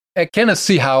 right? I kind of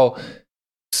see how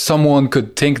someone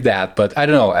could think that, but I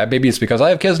don't know. Maybe it's because I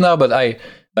have kids now, but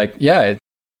it's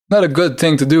not a good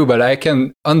thing to do, but I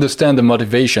can understand the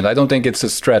motivation. I don't think it's a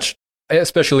stretch,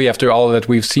 especially after all that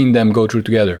we've seen them go through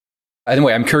together.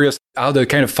 Anyway, I'm curious how the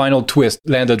kind of final twist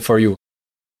landed for you.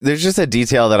 There's just a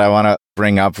detail that I want to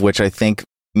bring up, which I think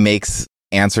makes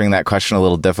answering that question a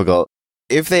little difficult.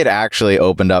 If they'd actually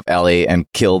opened up Ellie and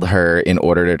killed her in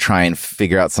order to try and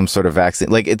figure out some sort of vaccine,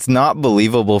 like, it's not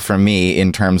believable for me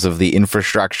in terms of the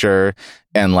infrastructure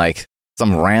and like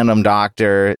some random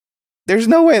doctor. There's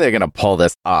no way they're going to pull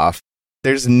this off.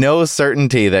 There's no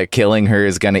certainty that killing her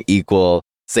is going to equal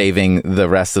saving the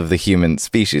rest of the human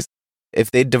species.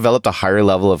 If they developed a higher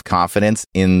level of confidence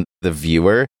in the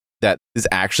viewer that this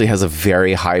actually has a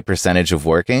very high percentage of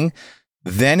working,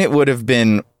 then it would have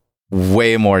been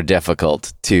way more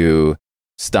difficult to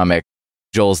stomach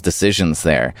Joel's decisions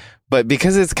there. But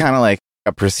because it's kind of like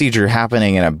a procedure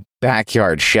happening in a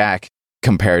backyard shack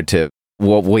compared to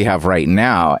what we have right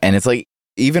now, and it's like,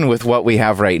 even with what we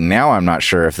have right now, I'm not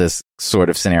sure if this sort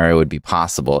of scenario would be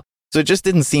possible. So it just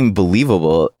didn't seem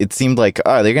believable. It seemed like,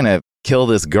 oh, they're going to kill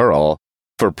this girl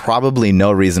for probably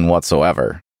no reason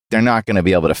whatsoever. They're not going to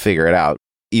be able to figure it out,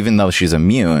 even though she's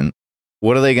immune.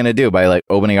 What are they going to do by like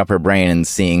opening up her brain and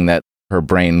seeing that her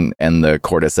brain and the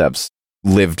cordyceps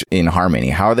lived in harmony?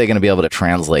 How are they going to be able to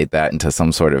translate that into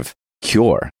some sort of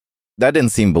cure? That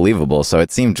didn't seem believable. So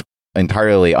it seemed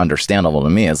entirely understandable to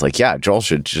me. It's like, yeah, Joel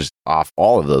should just off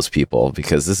all of those people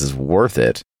because this is worth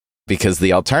it. Because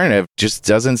the alternative just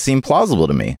doesn't seem plausible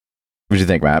to me. What do you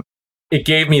think, Matt? It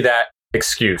gave me that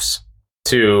excuse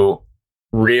to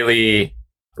really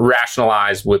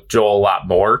rationalize with Joel a lot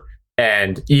more.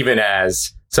 And even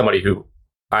as somebody who,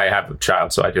 I have a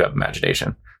child, so I do have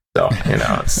imagination. So, you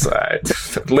know,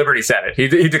 it's, Liberty said it.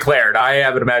 He declared, I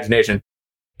have an imagination.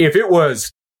 If it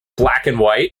was black and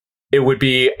white, it would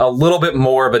be a little bit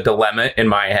more of a dilemma in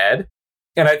my head.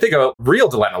 And I think a real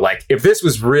dilemma, like if this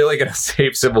was really going to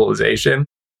save civilization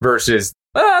versus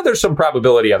there's some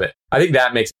probability of it. I think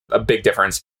that makes a big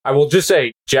difference. I will just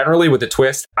say, generally with the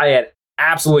twist, I had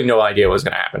absolutely no idea what was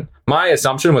going to happen. My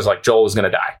assumption was like Joel was going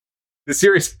to die. The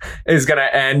series is going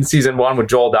to end season 1 with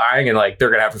Joel dying, and like they're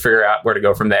going to have to figure out where to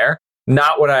go from there.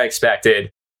 Not what I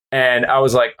expected. And I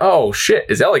was like, oh shit,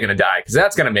 is Ellie going to die? Because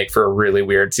that's going to make for a really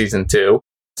weird season 2.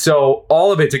 So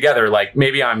all of it together, like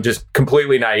maybe I'm just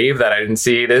completely naive that I didn't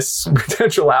see this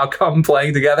potential outcome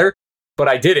playing together, but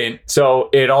I didn't. So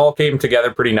it all came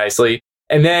together pretty nicely.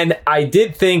 And then I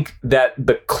did think that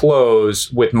the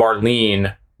close with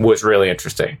Marlene was really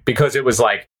interesting because it was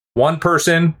like one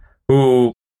person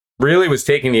who really was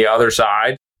taking the other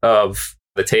side of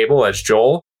the table as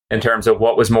Joel in terms of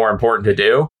what was more important to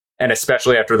do. And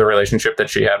especially after the relationship that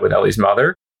she had with Ellie's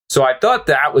mother. So I thought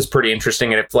that was pretty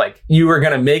interesting. And if like you were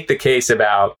going to make the case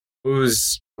about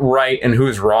who's right and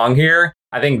who's wrong here,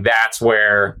 I think that's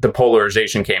where the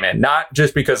polarization came in. Not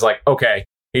just because like, okay,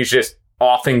 he's just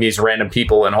offing these random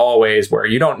people in hallways where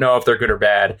you don't know if they're good or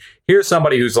bad. Here's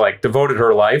somebody who's like devoted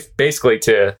her life basically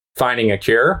to finding a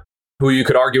cure, who you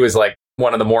could argue is like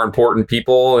one of the more important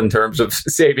people in terms of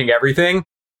saving everything.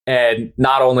 And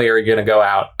not only are you going to go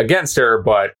out against her,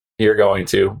 but you're going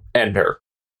to end her.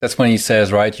 That's when he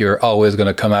says, right, you're always going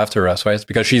to come after us, right? It's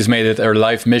because she's made it her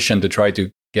life mission to try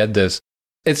to get this.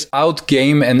 It's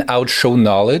outgame and outshow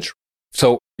knowledge.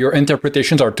 So your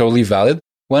interpretations are totally valid.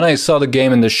 When I saw the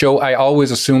game and the show, I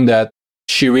always assumed that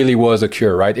she really was a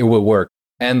cure, right? It would work.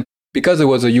 And because it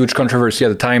was a huge controversy at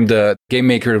the time, the game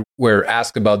makers were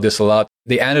asked about this a lot.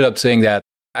 They ended up saying that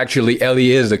actually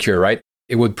Ellie is the cure, right?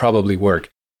 It would probably work.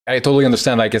 I totally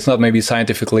understand, like, it's not maybe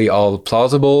scientifically all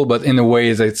plausible, but in a way,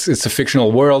 it's a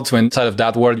fictional world. So inside of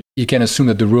that world, you can assume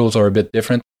that the rules are a bit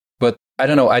different. But I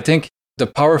don't know. I think the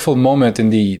powerful moment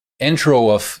in the intro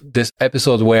of this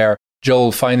episode where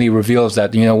Joel finally reveals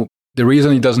that, you know, the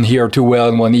reason he doesn't hear too well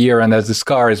in one ear and has the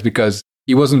scar is because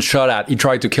he wasn't shot at. He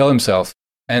tried to kill himself.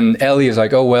 And Ellie is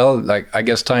like, oh, well, like, I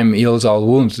guess time heals all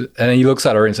wounds. And then he looks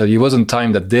at her and says, it wasn't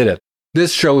time that did it.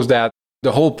 This shows that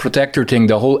the whole protector thing,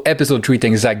 the whole episode 3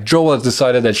 thing is like Joel has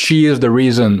decided that she is the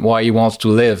reason why he wants to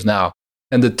live now.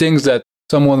 And the things that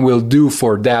someone will do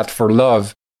for that, for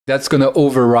love, that's going to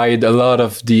override a lot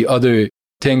of the other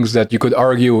things that you could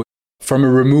argue from a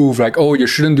remove, like, oh, you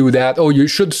shouldn't do that. Oh, you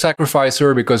should sacrifice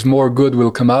her because more good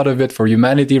will come out of it for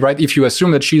humanity, right? If you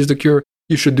assume that she's the cure,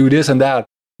 you should do this and that.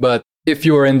 But if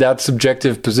you're in that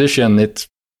subjective position, it's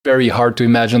very hard to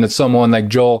imagine that someone like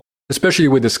Joel, especially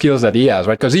with the skills that he has,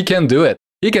 right? Because he can do it.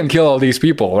 He can kill all these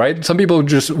people, right? Some people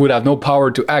just would have no power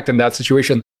to act in that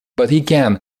situation, but he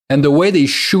can. And the way they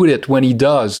shoot it when he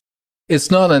does,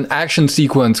 it's not an action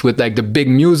sequence with like the big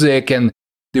music and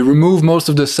they remove most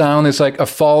of the sound. It's like a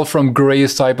fall from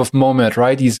grace type of moment,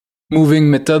 right? He's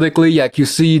moving methodically, like you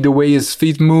see the way his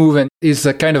feet move, and it's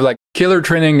a kind of like killer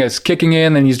training is kicking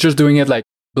in and he's just doing it like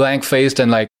blank-faced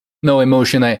and like no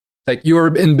emotion. Like,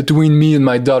 you're in between me and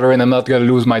my daughter, and I'm not going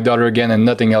to lose my daughter again, and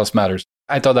nothing else matters.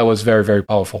 I thought that was very, very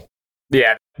powerful.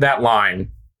 Yeah, that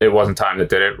line, "It wasn't time that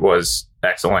did it," was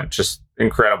excellent. Just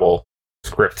incredible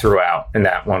script throughout, and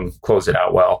that one closed it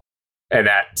out well. And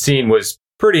that scene was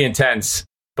pretty intense,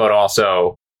 but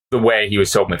also the way he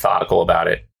was so methodical about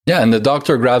it. Yeah, and the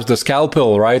doctor grabs the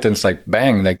scalpel, right? And it's like,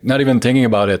 bang, like not even thinking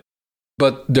about it.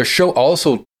 But the show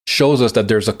also shows us that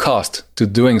there's a cost to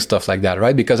doing stuff like that,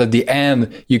 right? Because at the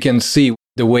end, you can see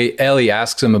the way Ellie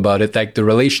asks him about it, like the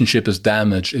relationship is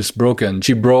damaged, is broken.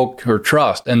 She broke her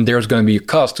trust, and there's going to be a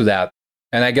cost to that.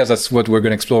 And I guess that's what we're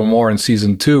going to explore more in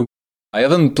season 2. I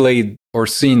haven't played or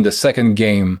seen the second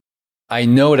game. I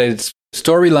know that its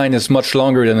storyline is much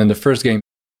longer than in the first game.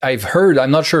 I've heard,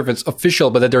 I'm not sure if it's official,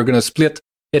 but that they're going to split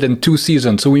it in 2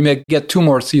 seasons. So we may get 2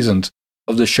 more seasons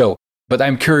of the show. But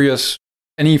I'm curious,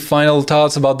 any final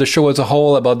thoughts about the show as a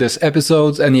whole, about this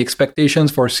episodes, any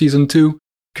expectations for season 2?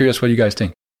 Curious what you guys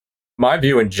think. My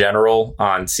view in general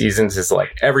on seasons is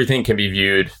like everything can be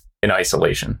viewed in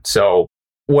isolation. So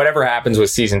whatever happens with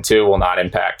season 2 will not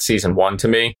impact season 1 to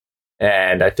me.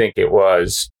 And I think it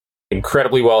was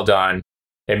incredibly well done.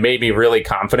 It made me really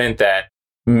confident that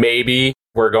maybe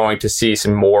we're going to see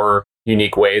some more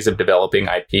unique ways of developing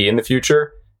IP in the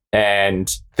future, and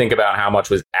think about how much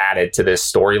was added to this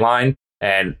storyline.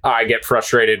 And I get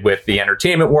frustrated with the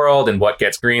entertainment world and what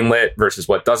gets greenlit versus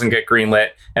what doesn't get greenlit.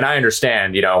 And I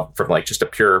understand, from like just a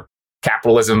pure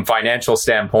capitalism financial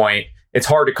standpoint, it's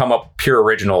hard to come up with pure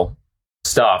original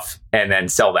stuff and then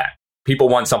sell that. People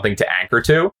want something to anchor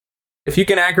to. If you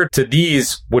can anchor to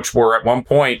these, which were at one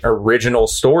point original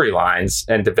storylines,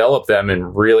 and develop them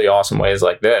in really awesome ways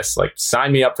like this, like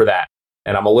sign me up for that.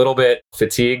 And I'm a little bit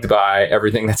fatigued by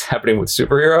everything that's happening with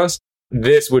superheroes.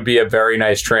 This would be a very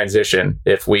nice transition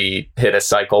if we hit a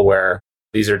cycle where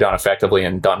these are done effectively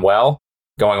and done well,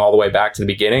 going all the way back to the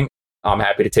beginning. I'm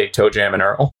happy to take Toe Jam and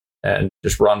Earl and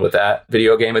just run with that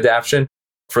video game adaptation.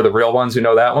 For the real ones who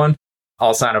know that one,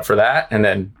 I'll sign up for that and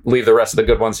then leave the rest of the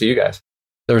good ones to you guys.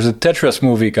 There's a Tetris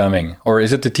movie coming, or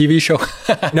is it the TV show?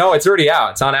 No, it's already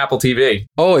out. It's on Apple TV.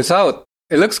 Oh, it's out.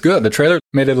 It looks good. The trailer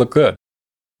made it look good.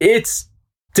 It's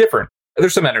different.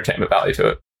 There's some entertainment value to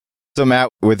it. So Matt,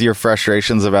 with your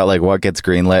frustrations about like what gets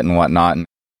greenlit and whatnot, and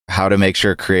how to make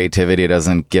sure creativity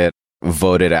doesn't get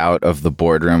voted out of the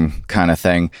boardroom kind of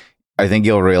thing, I think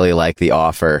you'll really like The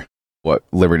Offer, what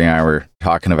Liberty and I were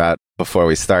talking about before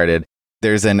we started.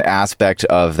 There's an aspect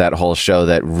of that whole show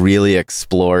that really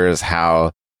explores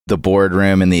how the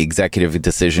boardroom and the executive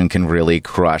decision can really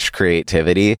crush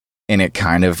creativity. And it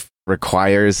kind of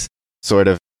requires sort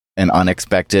of an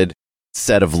unexpected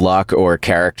set of luck or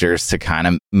characters to kind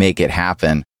of make it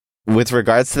happen. With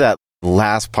regards to that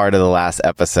last part of the last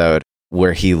episode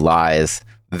where he lies,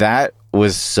 that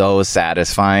was so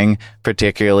satisfying,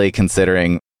 particularly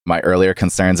considering my earlier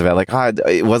concerns about like,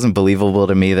 it wasn't believable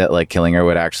to me that like killing her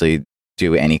would actually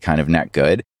do any kind of net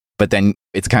good. But then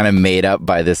it's kind of made up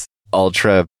by this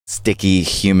ultra sticky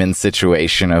human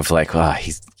situation of like,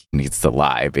 he needs to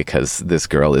lie because this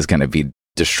girl is going to be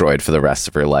destroyed for the rest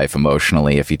of her life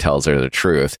emotionally if he tells her the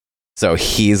truth. So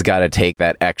he's got to take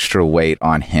that extra weight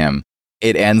on him.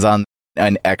 It ends on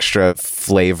an extra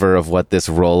flavor of what this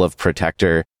role of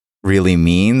protector really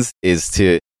means, is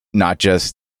to not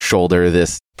just shoulder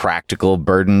this practical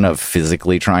burden of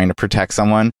physically trying to protect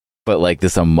someone, but like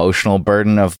this emotional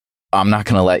burden of, I'm not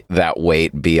going to let that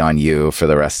weight be on you for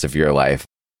the rest of your life.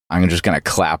 I'm just going to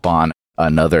clap on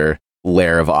another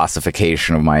layer of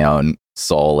ossification of my own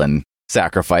soul and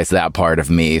sacrifice that part of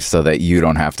me so that you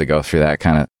don't have to go through that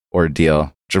kind of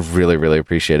ordeal, which I really, really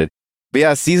appreciated. But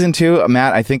yeah, season 2,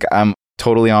 Matt, I think I'm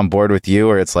totally on board with you,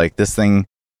 where it's like this thing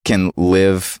can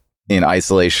live in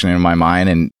isolation in my mind.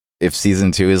 And if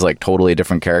season 2 is like totally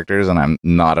different characters and I'm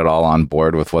not at all on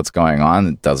board with what's going on,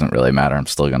 it doesn't really matter. I'm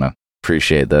still going to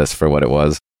appreciate this for what it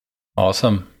was.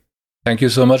 Awesome. Thank you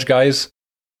so much, guys.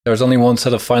 There's only one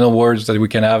set of final words that we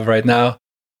can have right now.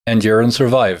 Endure and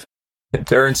survive.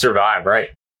 Endure and survive, right?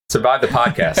 Survive the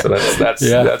podcast. So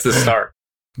that's the start.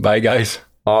 Bye, guys.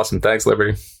 Awesome. Thanks,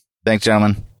 Liberty. Thanks,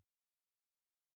 gentlemen.